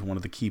emerging as one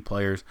of the key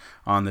players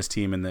on this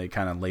team in the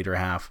kind of later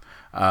half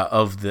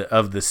of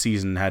the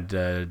season, had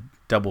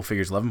double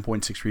figures,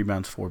 11.6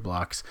 rebounds, 4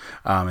 blocks.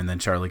 And then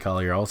Charlie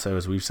Collier also,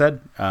 as we've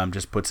said,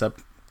 just puts up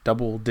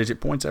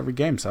double-digit points every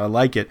game. So I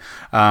like it.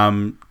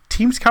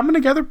 Teams coming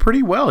together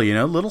pretty well,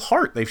 Little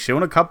Heart. They've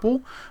shown a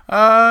couple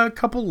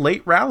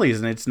late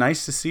rallies, and it's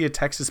nice to see a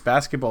Texas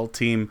basketball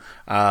team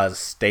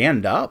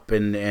stand up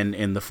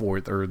in the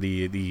fourth or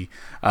the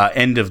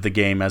end of the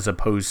game as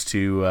opposed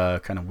to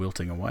kind of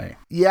wilting away.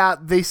 Yeah,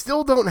 they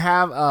still don't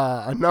have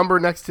a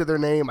number next to their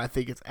name. I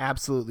think it's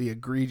absolutely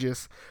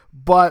egregious,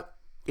 but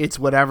it's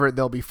whatever.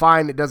 They'll be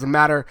fine. It doesn't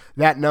matter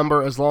that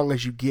number as long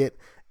as you get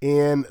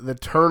in the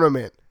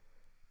tournament.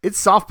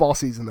 It's softball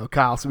season, though,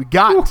 Kyle, so we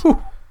got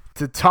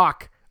to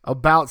talk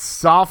about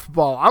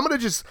softball. I'm gonna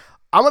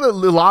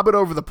lob it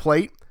over the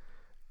plate,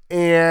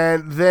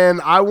 and then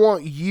I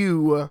want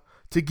you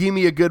to give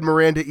me a good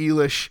Miranda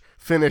Elish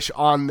finish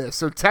on this.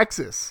 So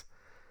Texas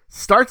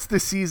starts the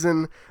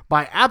season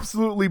by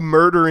absolutely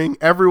murdering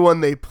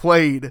everyone they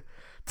played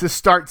to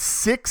start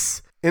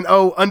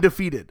 6-0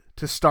 undefeated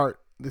to start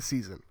the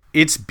season.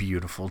 It's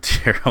beautiful,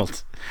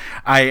 Gerald.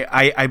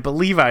 I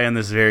believe I, on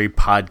this very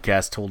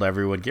podcast, told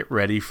everyone, get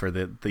ready for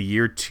the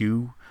year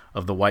 2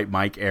 of the White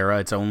Mike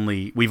era.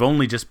 We've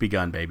only just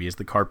begun, baby, as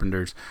the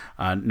Carpenters,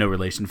 no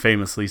relation,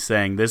 famously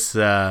saying this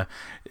is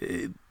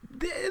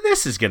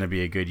going to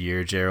be a good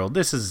year, Gerald.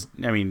 There's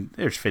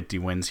 50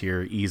 wins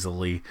here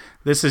easily.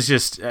 This is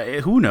just,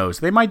 who knows?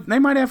 They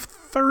might have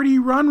 30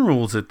 run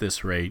rules at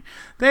this rate.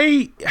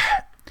 I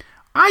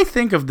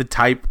think of the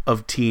type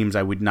of teams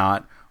I would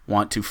not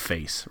want to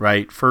face,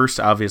 right? First,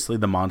 obviously,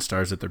 the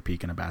Monstars at their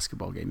peak in a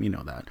basketball game. You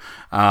know that.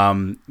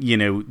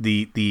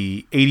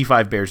 The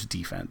 85 Bears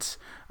defense.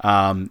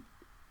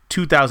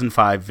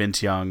 2005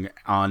 Vince Young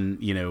on,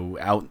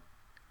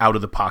 out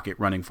of the pocket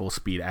running full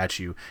speed at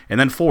you. And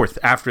then fourth,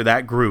 after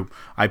that group,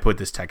 I put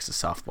this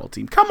Texas softball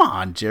team. Come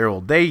on,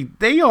 Gerald.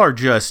 They are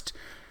just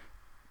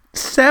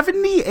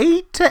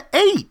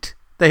 78-8.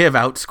 They have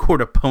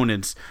outscored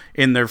opponents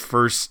in their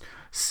first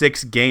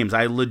 6 games.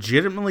 I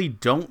legitimately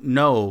don't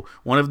know.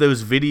 One of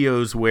those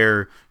videos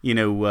where,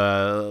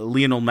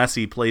 Lionel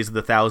Messi plays the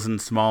 1,000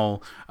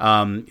 small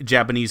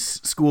Japanese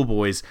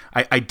schoolboys.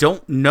 I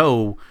don't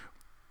know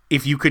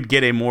if you could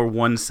get a more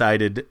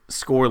one-sided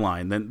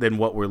scoreline than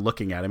what we're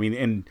looking at. I mean,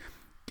 and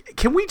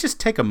can we just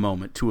take a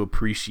moment to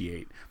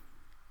appreciate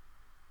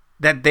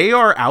that they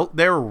are out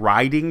there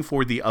riding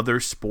for the other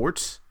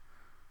sports?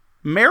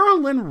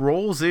 Maryland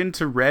rolls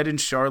into Red and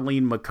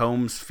Charlene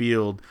McCombs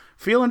Field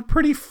feeling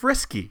pretty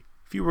frisky.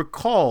 If you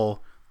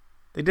recall,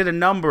 they did a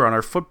number on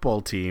our football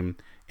team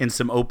in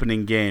some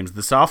opening games.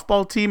 The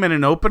softball team in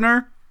an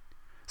opener,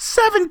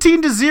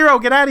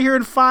 17-0. Get out of here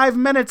in 5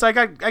 minutes. I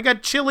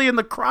got chili in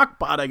the crock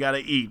pot I gotta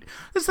eat.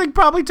 This thing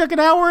probably took an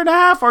hour and a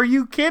half. Are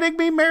you kidding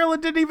me?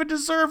 Maryland didn't even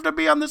deserve to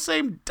be on the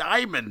same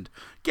diamond.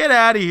 Get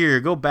out of here.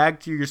 Go back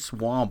to your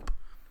swamp.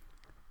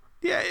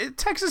 Yeah,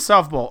 Texas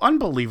softball,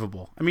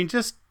 unbelievable. I mean,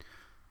 just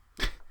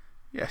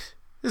yes,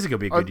 this is gonna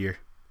be a good year.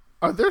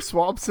 Are there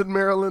swamps in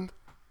Maryland?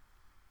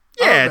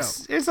 Yeah,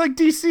 it's like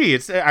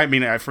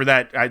DC. For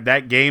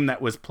that game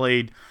that was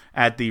played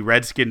at the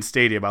Redskins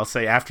Stadium, I'll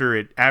say after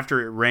it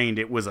rained,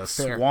 it was a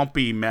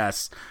swampy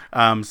mess.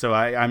 So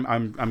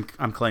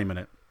I'm claiming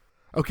it.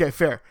 Okay,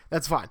 fair.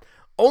 That's fine.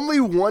 Only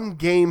one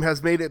game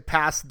has made it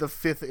past the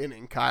 5th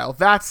inning, Kyle.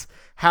 That's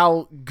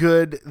how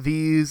good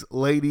these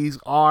ladies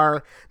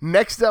are.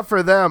 Next up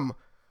for them,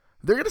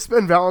 they're going to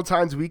spend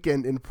Valentine's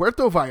weekend in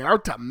Puerto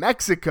Vallarta,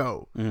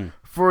 Mexico,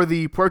 for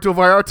the Puerto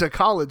Vallarta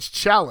College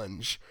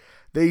Challenge.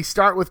 They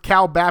start with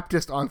Cal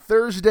Baptist on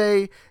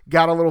Thursday,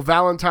 got a little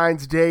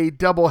Valentine's Day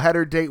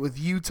doubleheader date with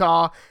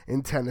Utah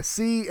and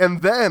Tennessee,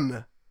 and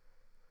then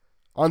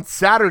on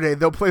Saturday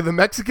they'll play the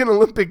Mexican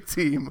Olympic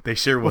team. They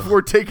sure will.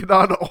 Before taking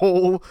on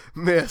Ole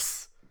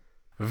Miss.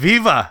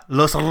 Viva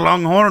los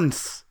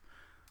Longhorns!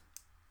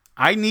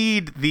 I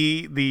need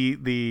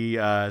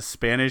the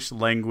Spanish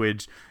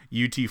language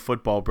UT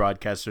football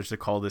broadcasters to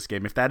call this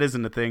game. If that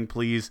isn't a thing,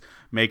 please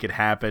make it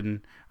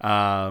happen.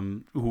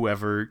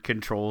 Whoever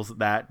controls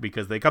that,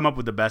 because they come up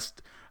with the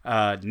best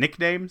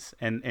nicknames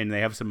and they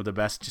have some of the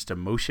best just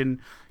emotion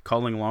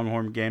calling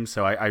Longhorn games.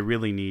 So I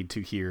really need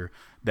to hear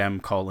them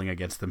calling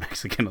against the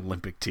Mexican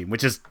Olympic team,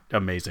 which is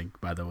amazing,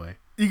 by the way.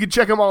 You can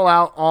check them all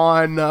out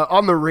on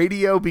the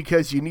radio,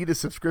 because you need a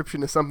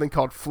subscription to something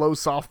called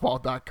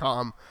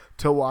flowsoftball.com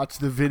to watch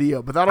the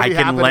video. But that'll be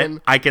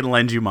happening. I can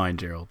lend you mine,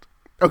 Gerald.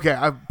 Okay,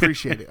 I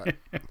appreciate it.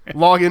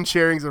 Login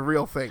sharing's a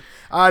real thing.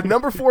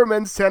 Number 4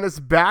 men's tennis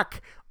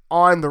back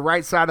on the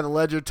right side of the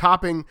ledger,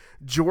 topping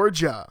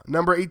Georgia.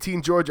 Number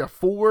 18 Georgia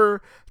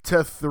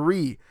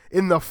 4-3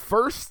 in the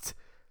first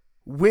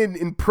win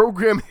in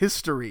program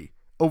history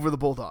over the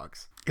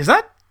Bulldogs. Is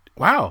that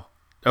wow?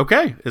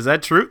 Okay, is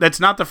that true? That's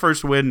not the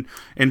first win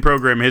in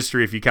program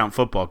history if you count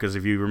football, because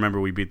if you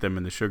remember, we beat them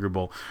in the Sugar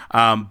Bowl.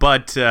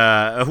 But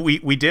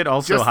we did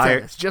also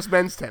hire just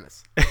men's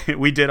tennis.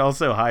 We did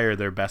also hire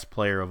their best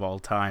player of all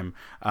time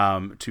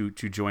to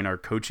join our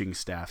coaching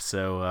staff.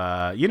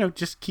 So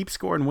just keep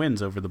scoring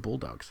wins over the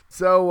Bulldogs.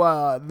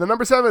 So the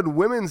number 7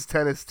 women's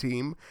tennis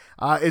team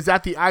is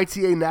at the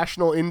ITA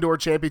National Indoor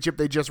Championship.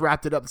 They just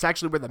wrapped it up. It's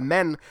actually where the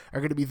men are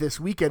going to be this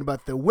weekend,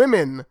 but the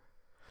women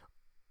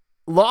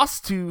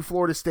lost to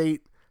Florida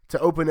State to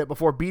open it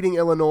before beating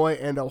Illinois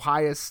and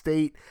Ohio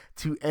State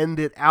to end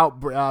it out.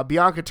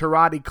 Bianca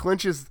Tirati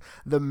clinches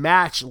the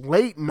match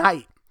late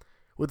night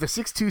with a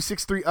 6-2,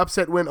 6-3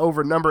 upset win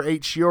over number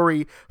 8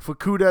 Shiori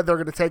Fukuda. They're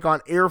going to take on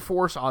Air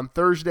Force on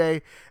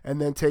Thursday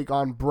and then take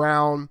on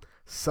Brown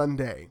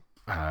Sunday.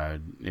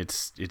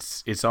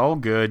 It's all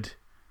good.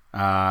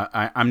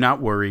 I'm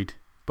not worried.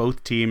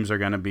 Both teams are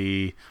going to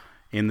be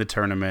in the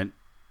tournament,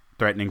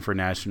 threatening for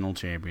national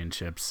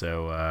championships,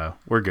 so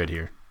we're good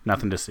here.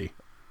 Nothing to see.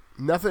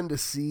 Nothing to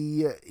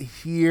see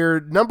here.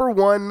 Number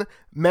 1,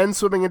 men's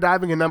swimming and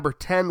diving, and number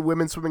 10,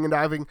 women's swimming and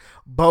diving,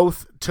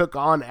 both took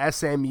on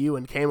SMU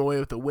and came away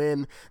with a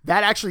win.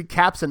 That actually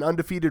caps an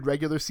undefeated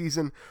regular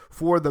season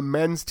for the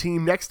men's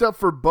team. Next up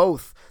for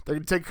both, they're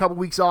going to take a couple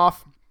weeks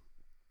off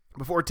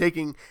before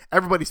taking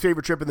everybody's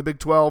favorite trip in the Big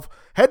 12,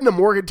 heading to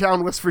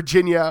Morgantown, West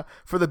Virginia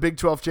for the Big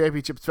 12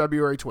 Championships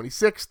February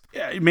 26th.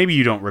 Yeah, maybe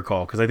you don't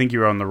recall, because I think you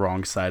were on the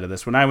wrong side of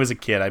this. When I was a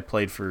kid, I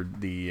played for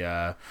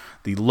the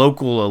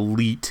local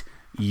elite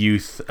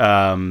youth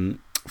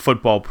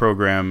football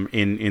program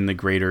in the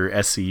greater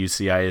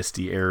SCUC ISD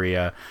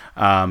area,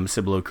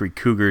 Cibolo Creek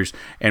Cougars,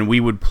 and we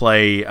would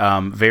play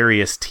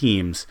various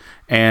teams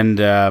and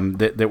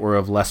that were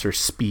of lesser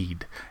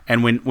speed.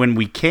 And when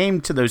we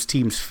came to those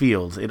teams'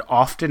 fields, it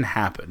often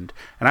happened,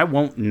 and I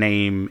won't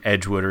name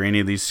Edgewood or any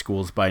of these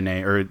schools by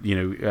name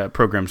or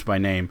programs by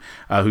name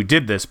who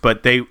did this,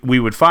 but we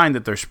would find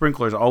that their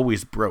sprinklers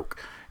always broke.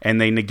 And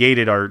they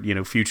negated our,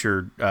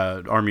 future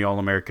Army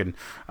All-American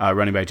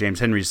running back James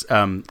Henry's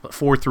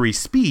 4.3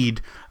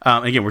 speed.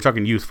 Again, we're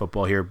talking youth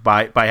football here,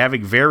 by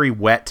having very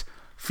wet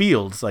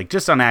fields, like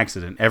just on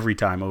accident every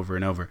time, over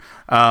and over.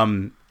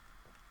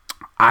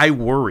 I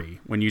worry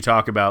when you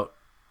talk about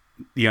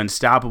the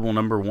unstoppable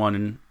number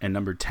 1 and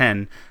number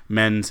 10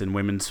 men's and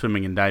women's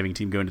swimming and diving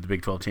team going to the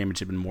Big 12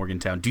 championship in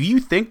Morgantown. Do you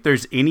think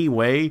there's any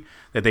way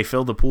that they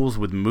fill the pools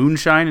with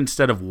moonshine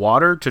instead of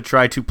water to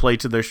try to play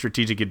to their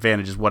strategic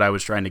advantage is what I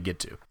was trying to get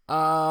to?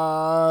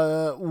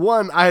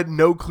 One, I had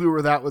no clue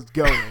where that was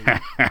going.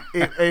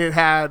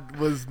 it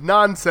was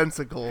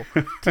nonsensical,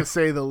 to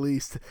say the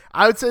least.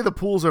 I would say the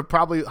pools are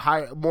probably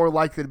more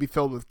likely to be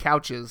filled with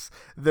couches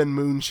than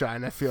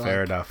moonshine. I feel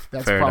Fair like enough.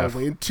 that's Fair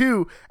probably. enough. And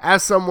two,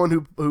 as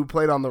someone who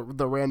played on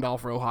the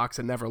Randolph Rohawks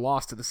and never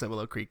lost to the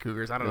Cibolo Creek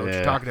Cougars, I don't know what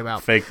you're talking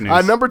about. Fake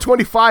news. Number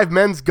 25,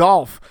 men's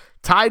golf.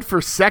 Tied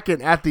for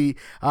second at the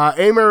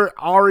Amir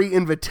Ari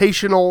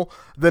Invitational.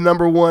 The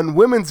number 1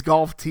 women's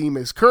golf team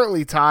is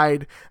currently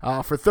tied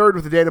for third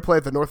with the day to play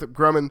at the Northrop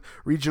Grumman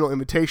Regional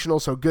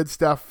Invitational. So good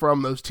stuff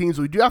from those teams.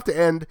 We do have to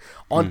end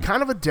on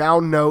kind of a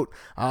down note.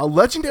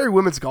 Legendary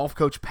women's golf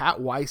coach Pat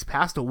Weiss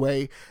passed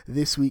away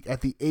this week at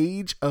the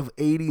age of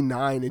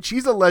 89. And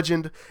she's a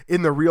legend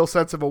in the real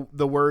sense of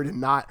the word and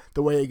not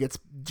the way it gets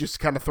just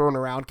kind of thrown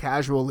around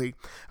casually.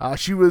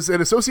 She was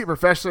an associate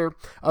professor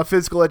of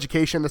physical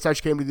education. That's how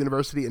she came to the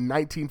university in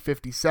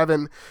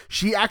 1957.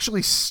 She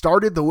actually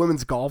started the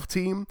women's golf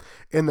team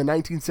in the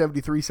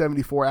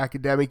 1973-74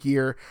 academic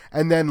year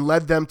and then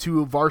led them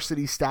to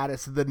varsity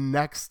status the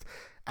next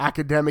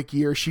academic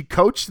year. She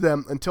coached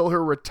them until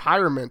her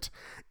retirement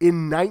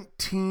in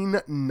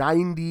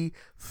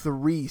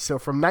 1993. So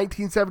from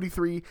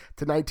 1973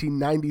 to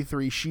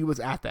 1993, she was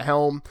at the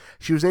helm.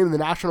 She was named the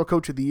National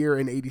Coach of the Year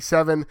in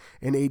 87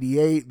 and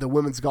 88, the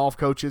Women's Golf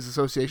Coaches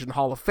Association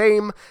Hall of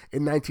Fame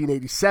in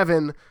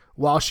 1987,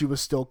 while she was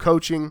still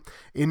coaching.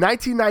 In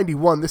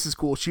 1991, this is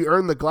cool, she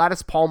earned the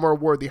Gladys Palmer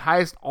Award, the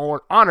highest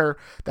honor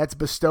that's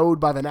bestowed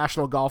by the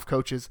National Golf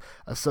Coaches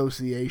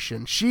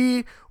Association.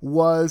 She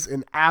was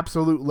an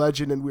absolute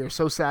legend, and we are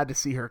so sad to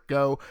see her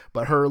go,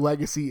 but her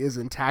legacy is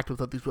intact with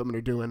what these women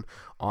are doing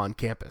on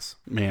campus.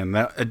 Man,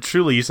 that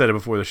truly, you said it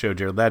before the show,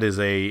 Gerald, that is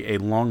a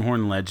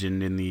Longhorn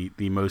legend in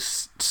the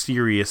most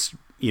serious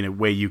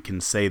way you can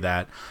say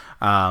that.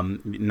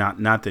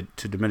 Not that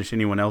to diminish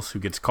anyone else who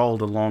gets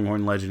called a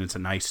Longhorn legend. It's a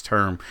nice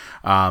term,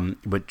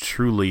 but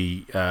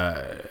truly,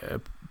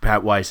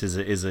 Pat Weiss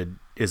is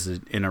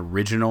an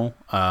original.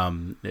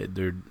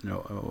 They're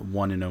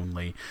one and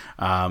only,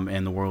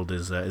 and the world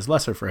is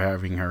lesser for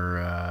having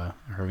her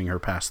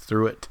pass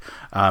through it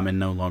and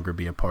no longer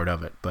be a part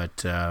of it.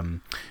 But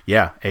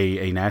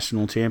a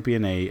national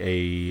champion,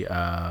 a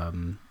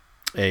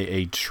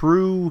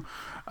true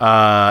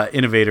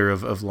innovator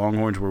of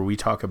Longhorns, where we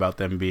talk about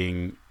them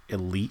being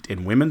elite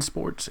in women's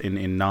sports,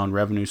 in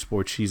non-revenue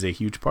sports. She's a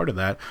huge part of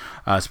that,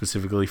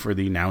 specifically for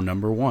the now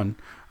number 1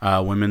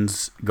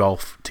 women's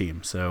golf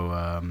team.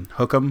 So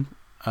hook 'em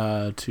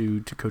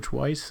to Coach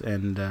Weiss,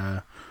 and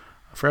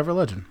forever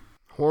legend.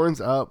 Horns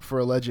up for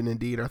a legend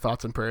indeed. Our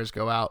thoughts and prayers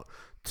go out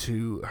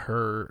to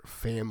her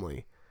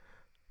family.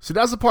 So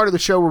that's the part of the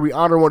show where we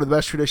honor one of the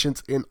best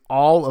traditions in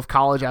all of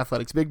college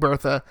athletics, Big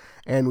Bertha,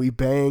 and we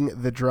bang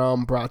the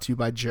drum, brought to you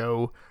by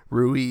Joe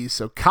Ruiz.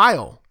 So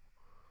Kyle,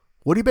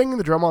 what are you banging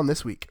the drum on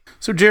this week?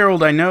 So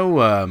Gerald, I know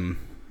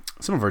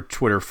some of our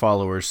Twitter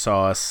followers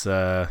saw us,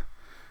 I'll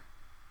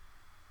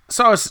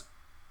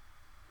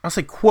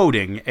say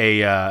quoting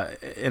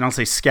and I'll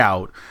say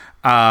scout,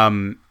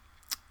 a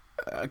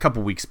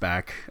couple weeks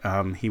back.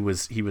 He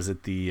was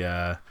at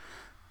the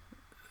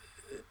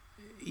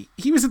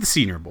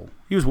Senior Bowl.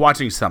 He was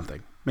watching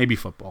something, maybe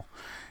football.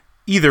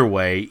 Either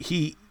way,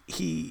 he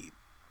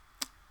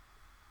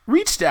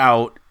reached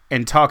out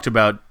and talked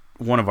about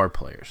one of our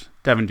players,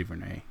 Devin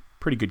Duvernay.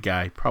 Pretty good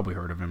guy, probably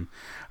heard of him.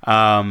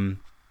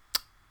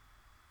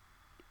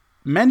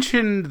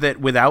 Mentioned that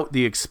without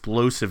the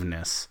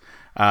explosiveness,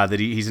 that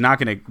he's not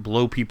going to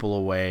blow people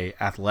away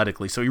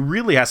athletically. So he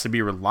really has to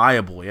be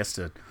reliable. He has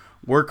to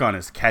work on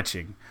his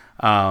catching.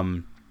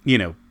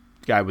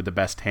 Guy with the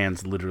best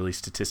hands, literally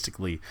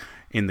statistically,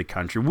 in the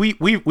country.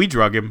 We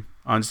drug him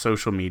on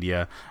social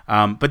media,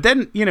 but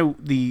then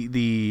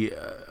the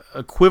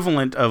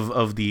equivalent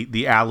of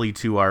the alley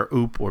to our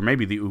oop, or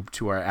maybe the oop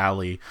to our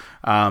alley,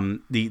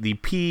 the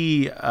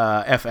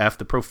PFF,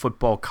 the Pro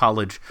Football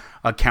College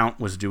account,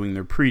 was doing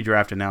their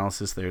pre-draft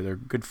analysis. They're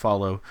good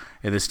follow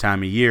at this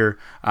time of year,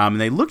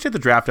 and they looked at the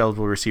draft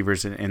eligible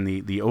receivers and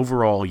the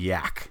overall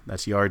yak,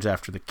 that's yards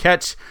after the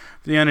catch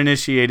for the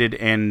uninitiated,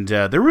 and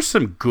there were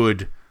some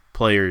good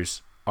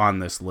players on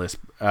this list.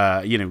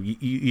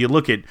 You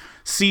look at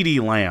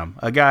CeeDee Lamb,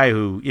 a guy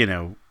who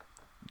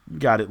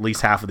got at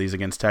least half of these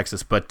against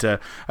Texas, but a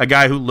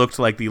guy who looked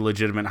like the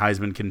legitimate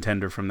Heisman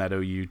contender from that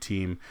OU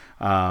team,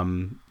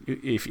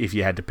 if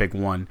you had to pick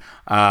one.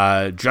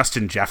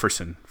 Justin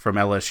Jefferson from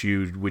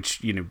LSU,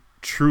 which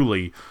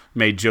truly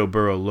made Joe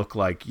Burrow look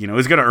like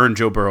is going to earn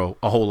Joe Burrow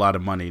a whole lot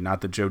of money. Not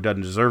that Joe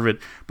doesn't deserve it,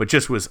 but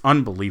just was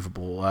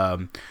unbelievable.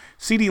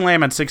 CeeDee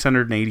Lamb at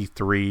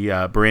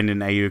 683, Brandon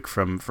Ayuk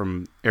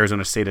from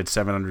Arizona State at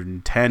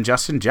 710,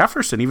 Justin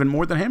Jefferson even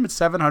more than him at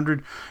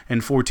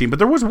 714. But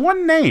there was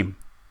one name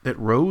that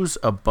rose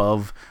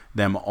above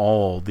them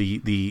all,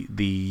 the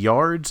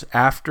yards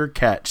after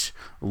catch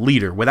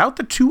leader, without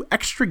the 2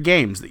 extra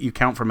games that you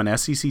count from an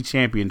SEC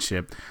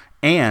championship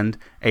and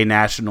a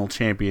national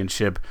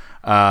championship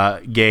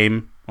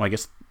game. Well, I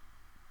guess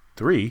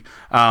 3.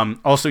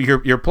 Also,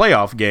 your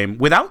playoff game.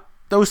 Without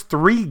those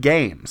 3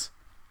 games,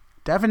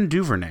 Devin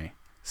Duvernay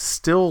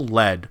still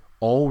led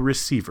all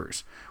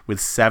receivers with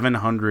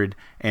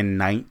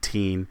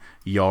 719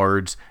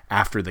 yards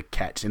after the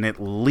catch. And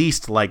at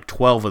least like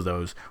 12 of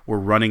those were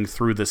running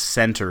through the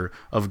center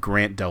of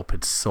Grant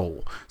Delpit's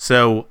soul.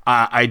 So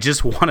I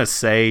just want to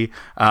say,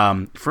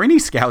 for any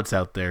scouts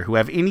out there who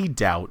have any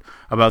doubt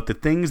about the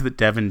things that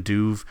Devin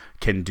Duve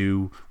can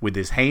do with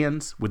his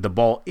hands, with the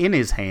ball in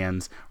his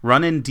hands,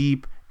 running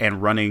deep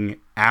and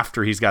running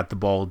after he's got the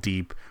ball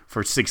deep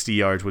for 60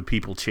 yards with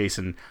people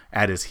chasing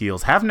at his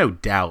heels, have no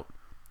doubt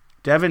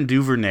Devin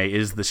Duvernay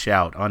is the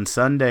shout. On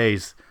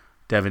Sundays,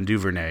 Devin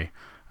Duvernay.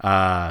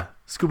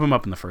 Scoop him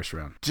up in the first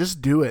round.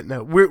 Just do it.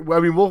 No,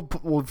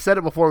 we've said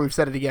it before. We've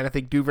said it again. I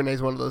think Duvernay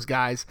is one of those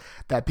guys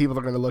that people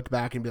are going to look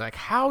back and be like,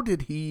 "How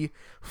did he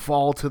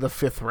fall to the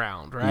 5th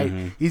round?" Right?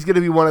 Mm-hmm. He's going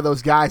to be one of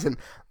those guys. And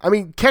I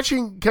mean,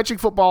 catching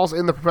footballs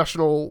in the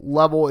professional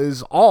level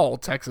is all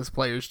Texas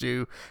players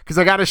do. Because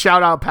I got to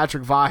shout out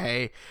Patrick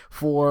Vahe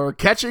for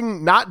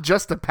catching not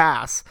just a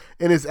pass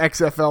in his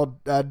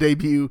XFL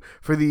debut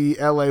for the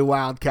LA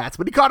Wildcats,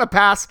 but he caught a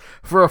pass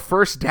for a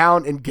first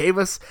down and gave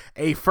us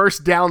a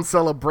first down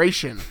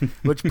celebration.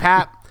 Which,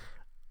 Pat,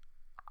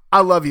 I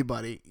love you,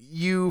 buddy.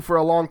 You, for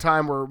a long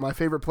time, were my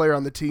favorite player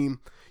on the team.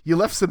 You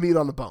left some meat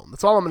on the bone.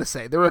 That's all I'm going to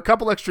say. There were a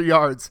couple extra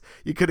yards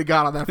you could have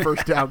got on that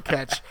first down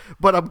catch,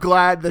 but I'm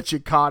glad that you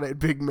caught it,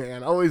 big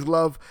man. I always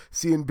love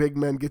seeing big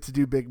men get to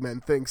do big men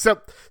things. So,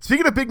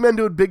 speaking of big men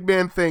doing big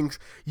man things,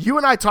 you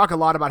and I talk a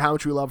lot about how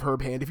much we love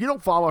Herb Hand. If you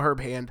don't follow Herb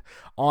Hand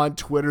on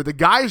Twitter, the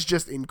guy is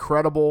just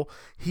incredible.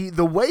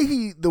 The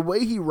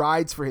way he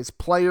rides for his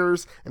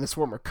players and his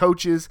former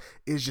coaches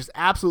is just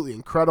absolutely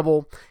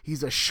incredible.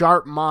 He's a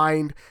sharp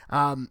mind,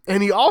 and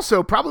he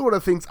also, probably one of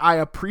the things I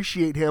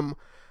appreciate him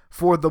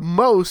for the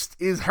most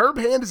is Herb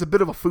Hand is a bit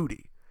of a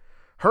foodie.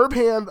 Herb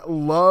Hand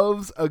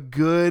loves a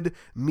good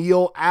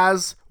meal,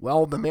 as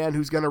well the man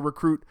who's going to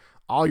recruit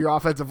all your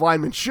offensive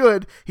linemen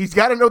should. He's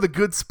got to know the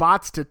good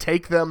spots to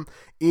take them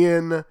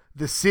in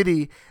the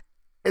city.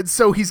 And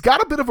so he's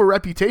got a bit of a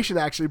reputation,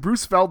 actually.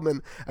 Bruce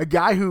Feldman, a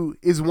guy who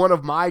is one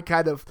of my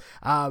kind of,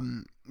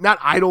 not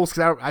idols,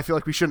 because I feel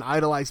like we shouldn't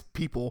idolize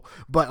people,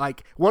 but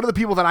like one of the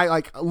people that I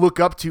like look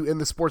up to in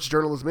the sports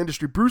journalism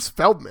industry, Bruce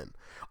Feldman,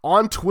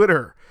 on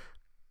Twitter,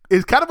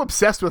 is kind of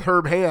obsessed with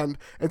Herb Hand,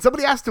 and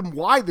somebody asked him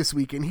why this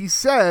week, and he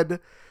said,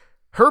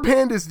 Herb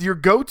Hand is your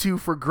go-to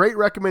for great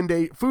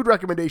food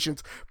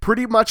recommendations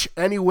pretty much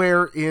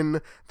anywhere in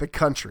the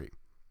country.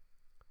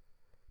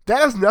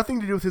 That has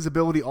nothing to do with his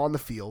ability on the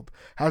field,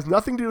 has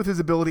nothing to do with his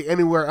ability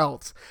anywhere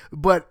else,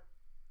 but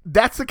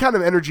that's the kind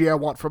of energy I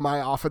want from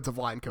my offensive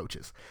line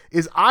coaches,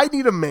 is I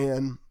need a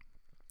man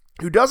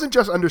who doesn't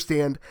just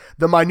understand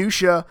the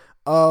minutia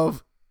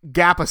of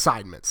gap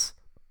assignments,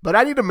 but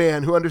I need a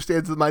man who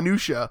understands the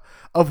minutia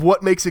of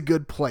what makes a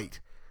good plate.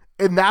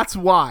 And that's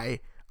why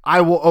I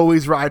will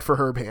always ride for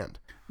Herb Hand.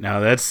 No,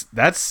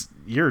 that's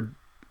you're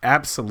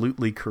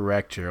absolutely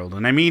correct, Gerald.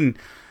 And I mean,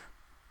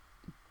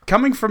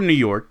 coming from New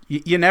York,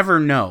 you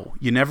never know.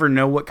 You never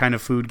know what kind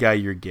of food guy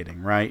you're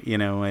getting, right? You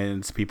know,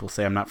 and people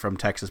say I'm not from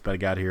Texas, but I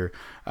got here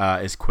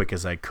as quick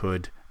as I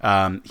could.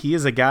 He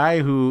is a guy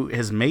who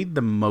has made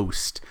the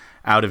most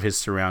out of his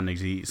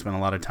surroundings. He spent a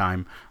lot of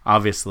time,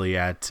 obviously,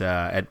 at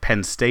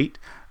Penn State.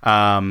 You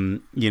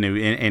know,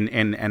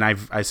 and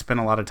I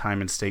spent a lot of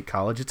time in State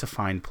College. It's a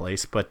fine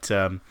place, but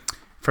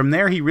from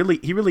there he really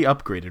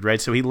upgraded, right?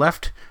 So he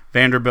left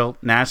Vanderbilt,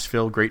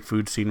 Nashville, great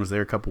food scene, was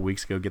there a couple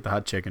weeks ago, get the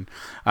hot chicken.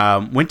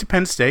 Went to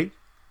Penn State.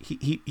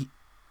 He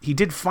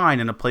did fine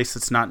in a place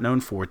that's not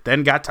known for it.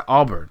 Then got to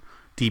Auburn,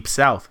 Deep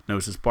South,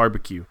 knows his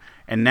barbecue.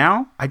 And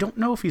now, I don't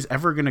know if he's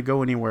ever going to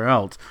go anywhere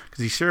else,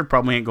 because he sure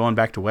probably ain't going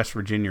back to West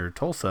Virginia or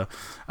Tulsa.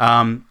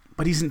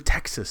 But he's in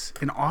Texas,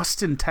 in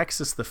Austin,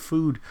 Texas, the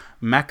food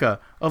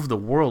mecca of the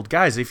world.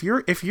 Guys, if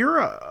you're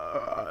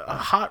a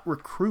hot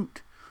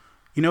recruit,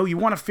 you know, you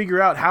want to figure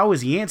out how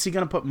is Yancey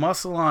going to put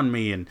muscle on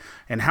me, and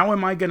how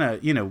am I going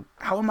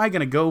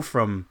to go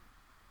from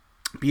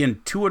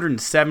being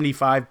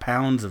 275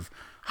 pounds of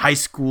high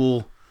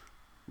school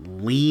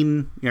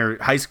lean,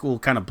 high school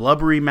kind of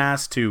blubbery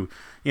mass to,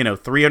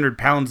 300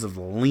 pounds of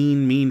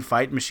lean, mean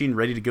fight machine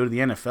ready to go to the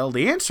NFL?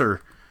 The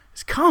answer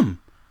is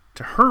come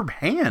to Herb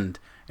Hand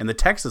and the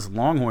Texas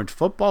Longhorns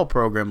football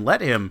program.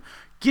 Let him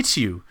get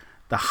you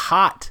the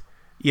hottest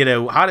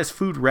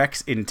food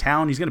recs in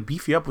town. He's going to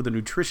beef you up with a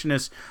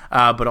nutritionist,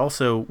 but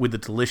also with the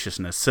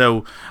deliciousness.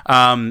 So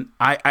Herb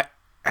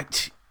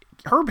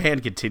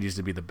Hand continues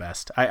to be the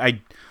best.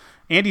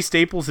 Andy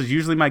Staples is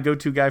usually my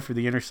go-to guy for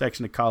the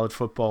intersection of college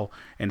football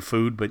and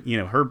food, but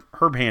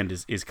Herb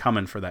Hand is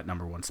coming for that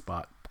number one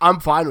spot. I'm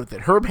fine with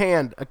it. Herb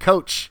Hand, a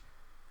coach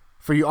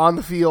for you on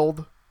the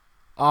field,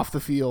 off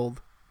the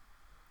field,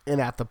 and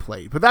at the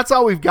plate. But that's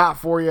all we've got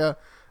for you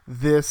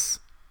this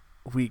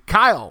week.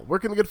 Kyle, where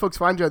can the good folks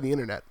find you on the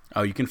internet?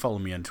 Oh, you can follow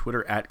me on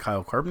Twitter at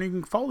Kyle Carpenter. You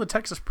can follow the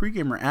Texas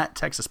Pregamer at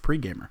Texas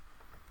Pregamer.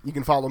 You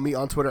can follow me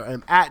on Twitter.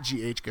 I'm at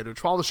GHGoodrich.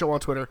 Follow the show on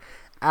Twitter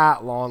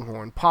at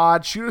Longhorn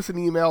Pod. Shoot us an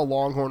email,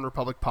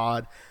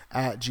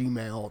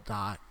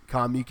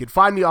 longhornrepublicpod@gmail.com. You can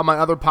find me on my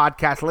other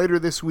podcast later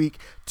this week,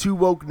 Two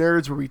Woke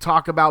Nerds, where we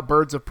talk about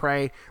Birds of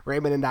Prey.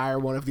 Raymond and I are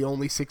one of the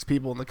only 6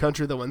 people in the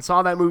country that went and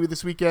saw that movie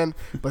this weekend,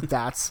 but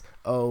that's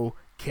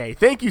okay.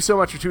 Thank you so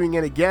much for tuning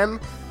in again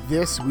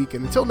this week,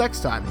 and until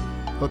next time,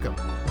 hook 'em.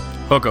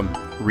 Hook 'em.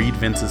 Read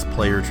Vince's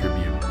Player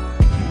Tribune.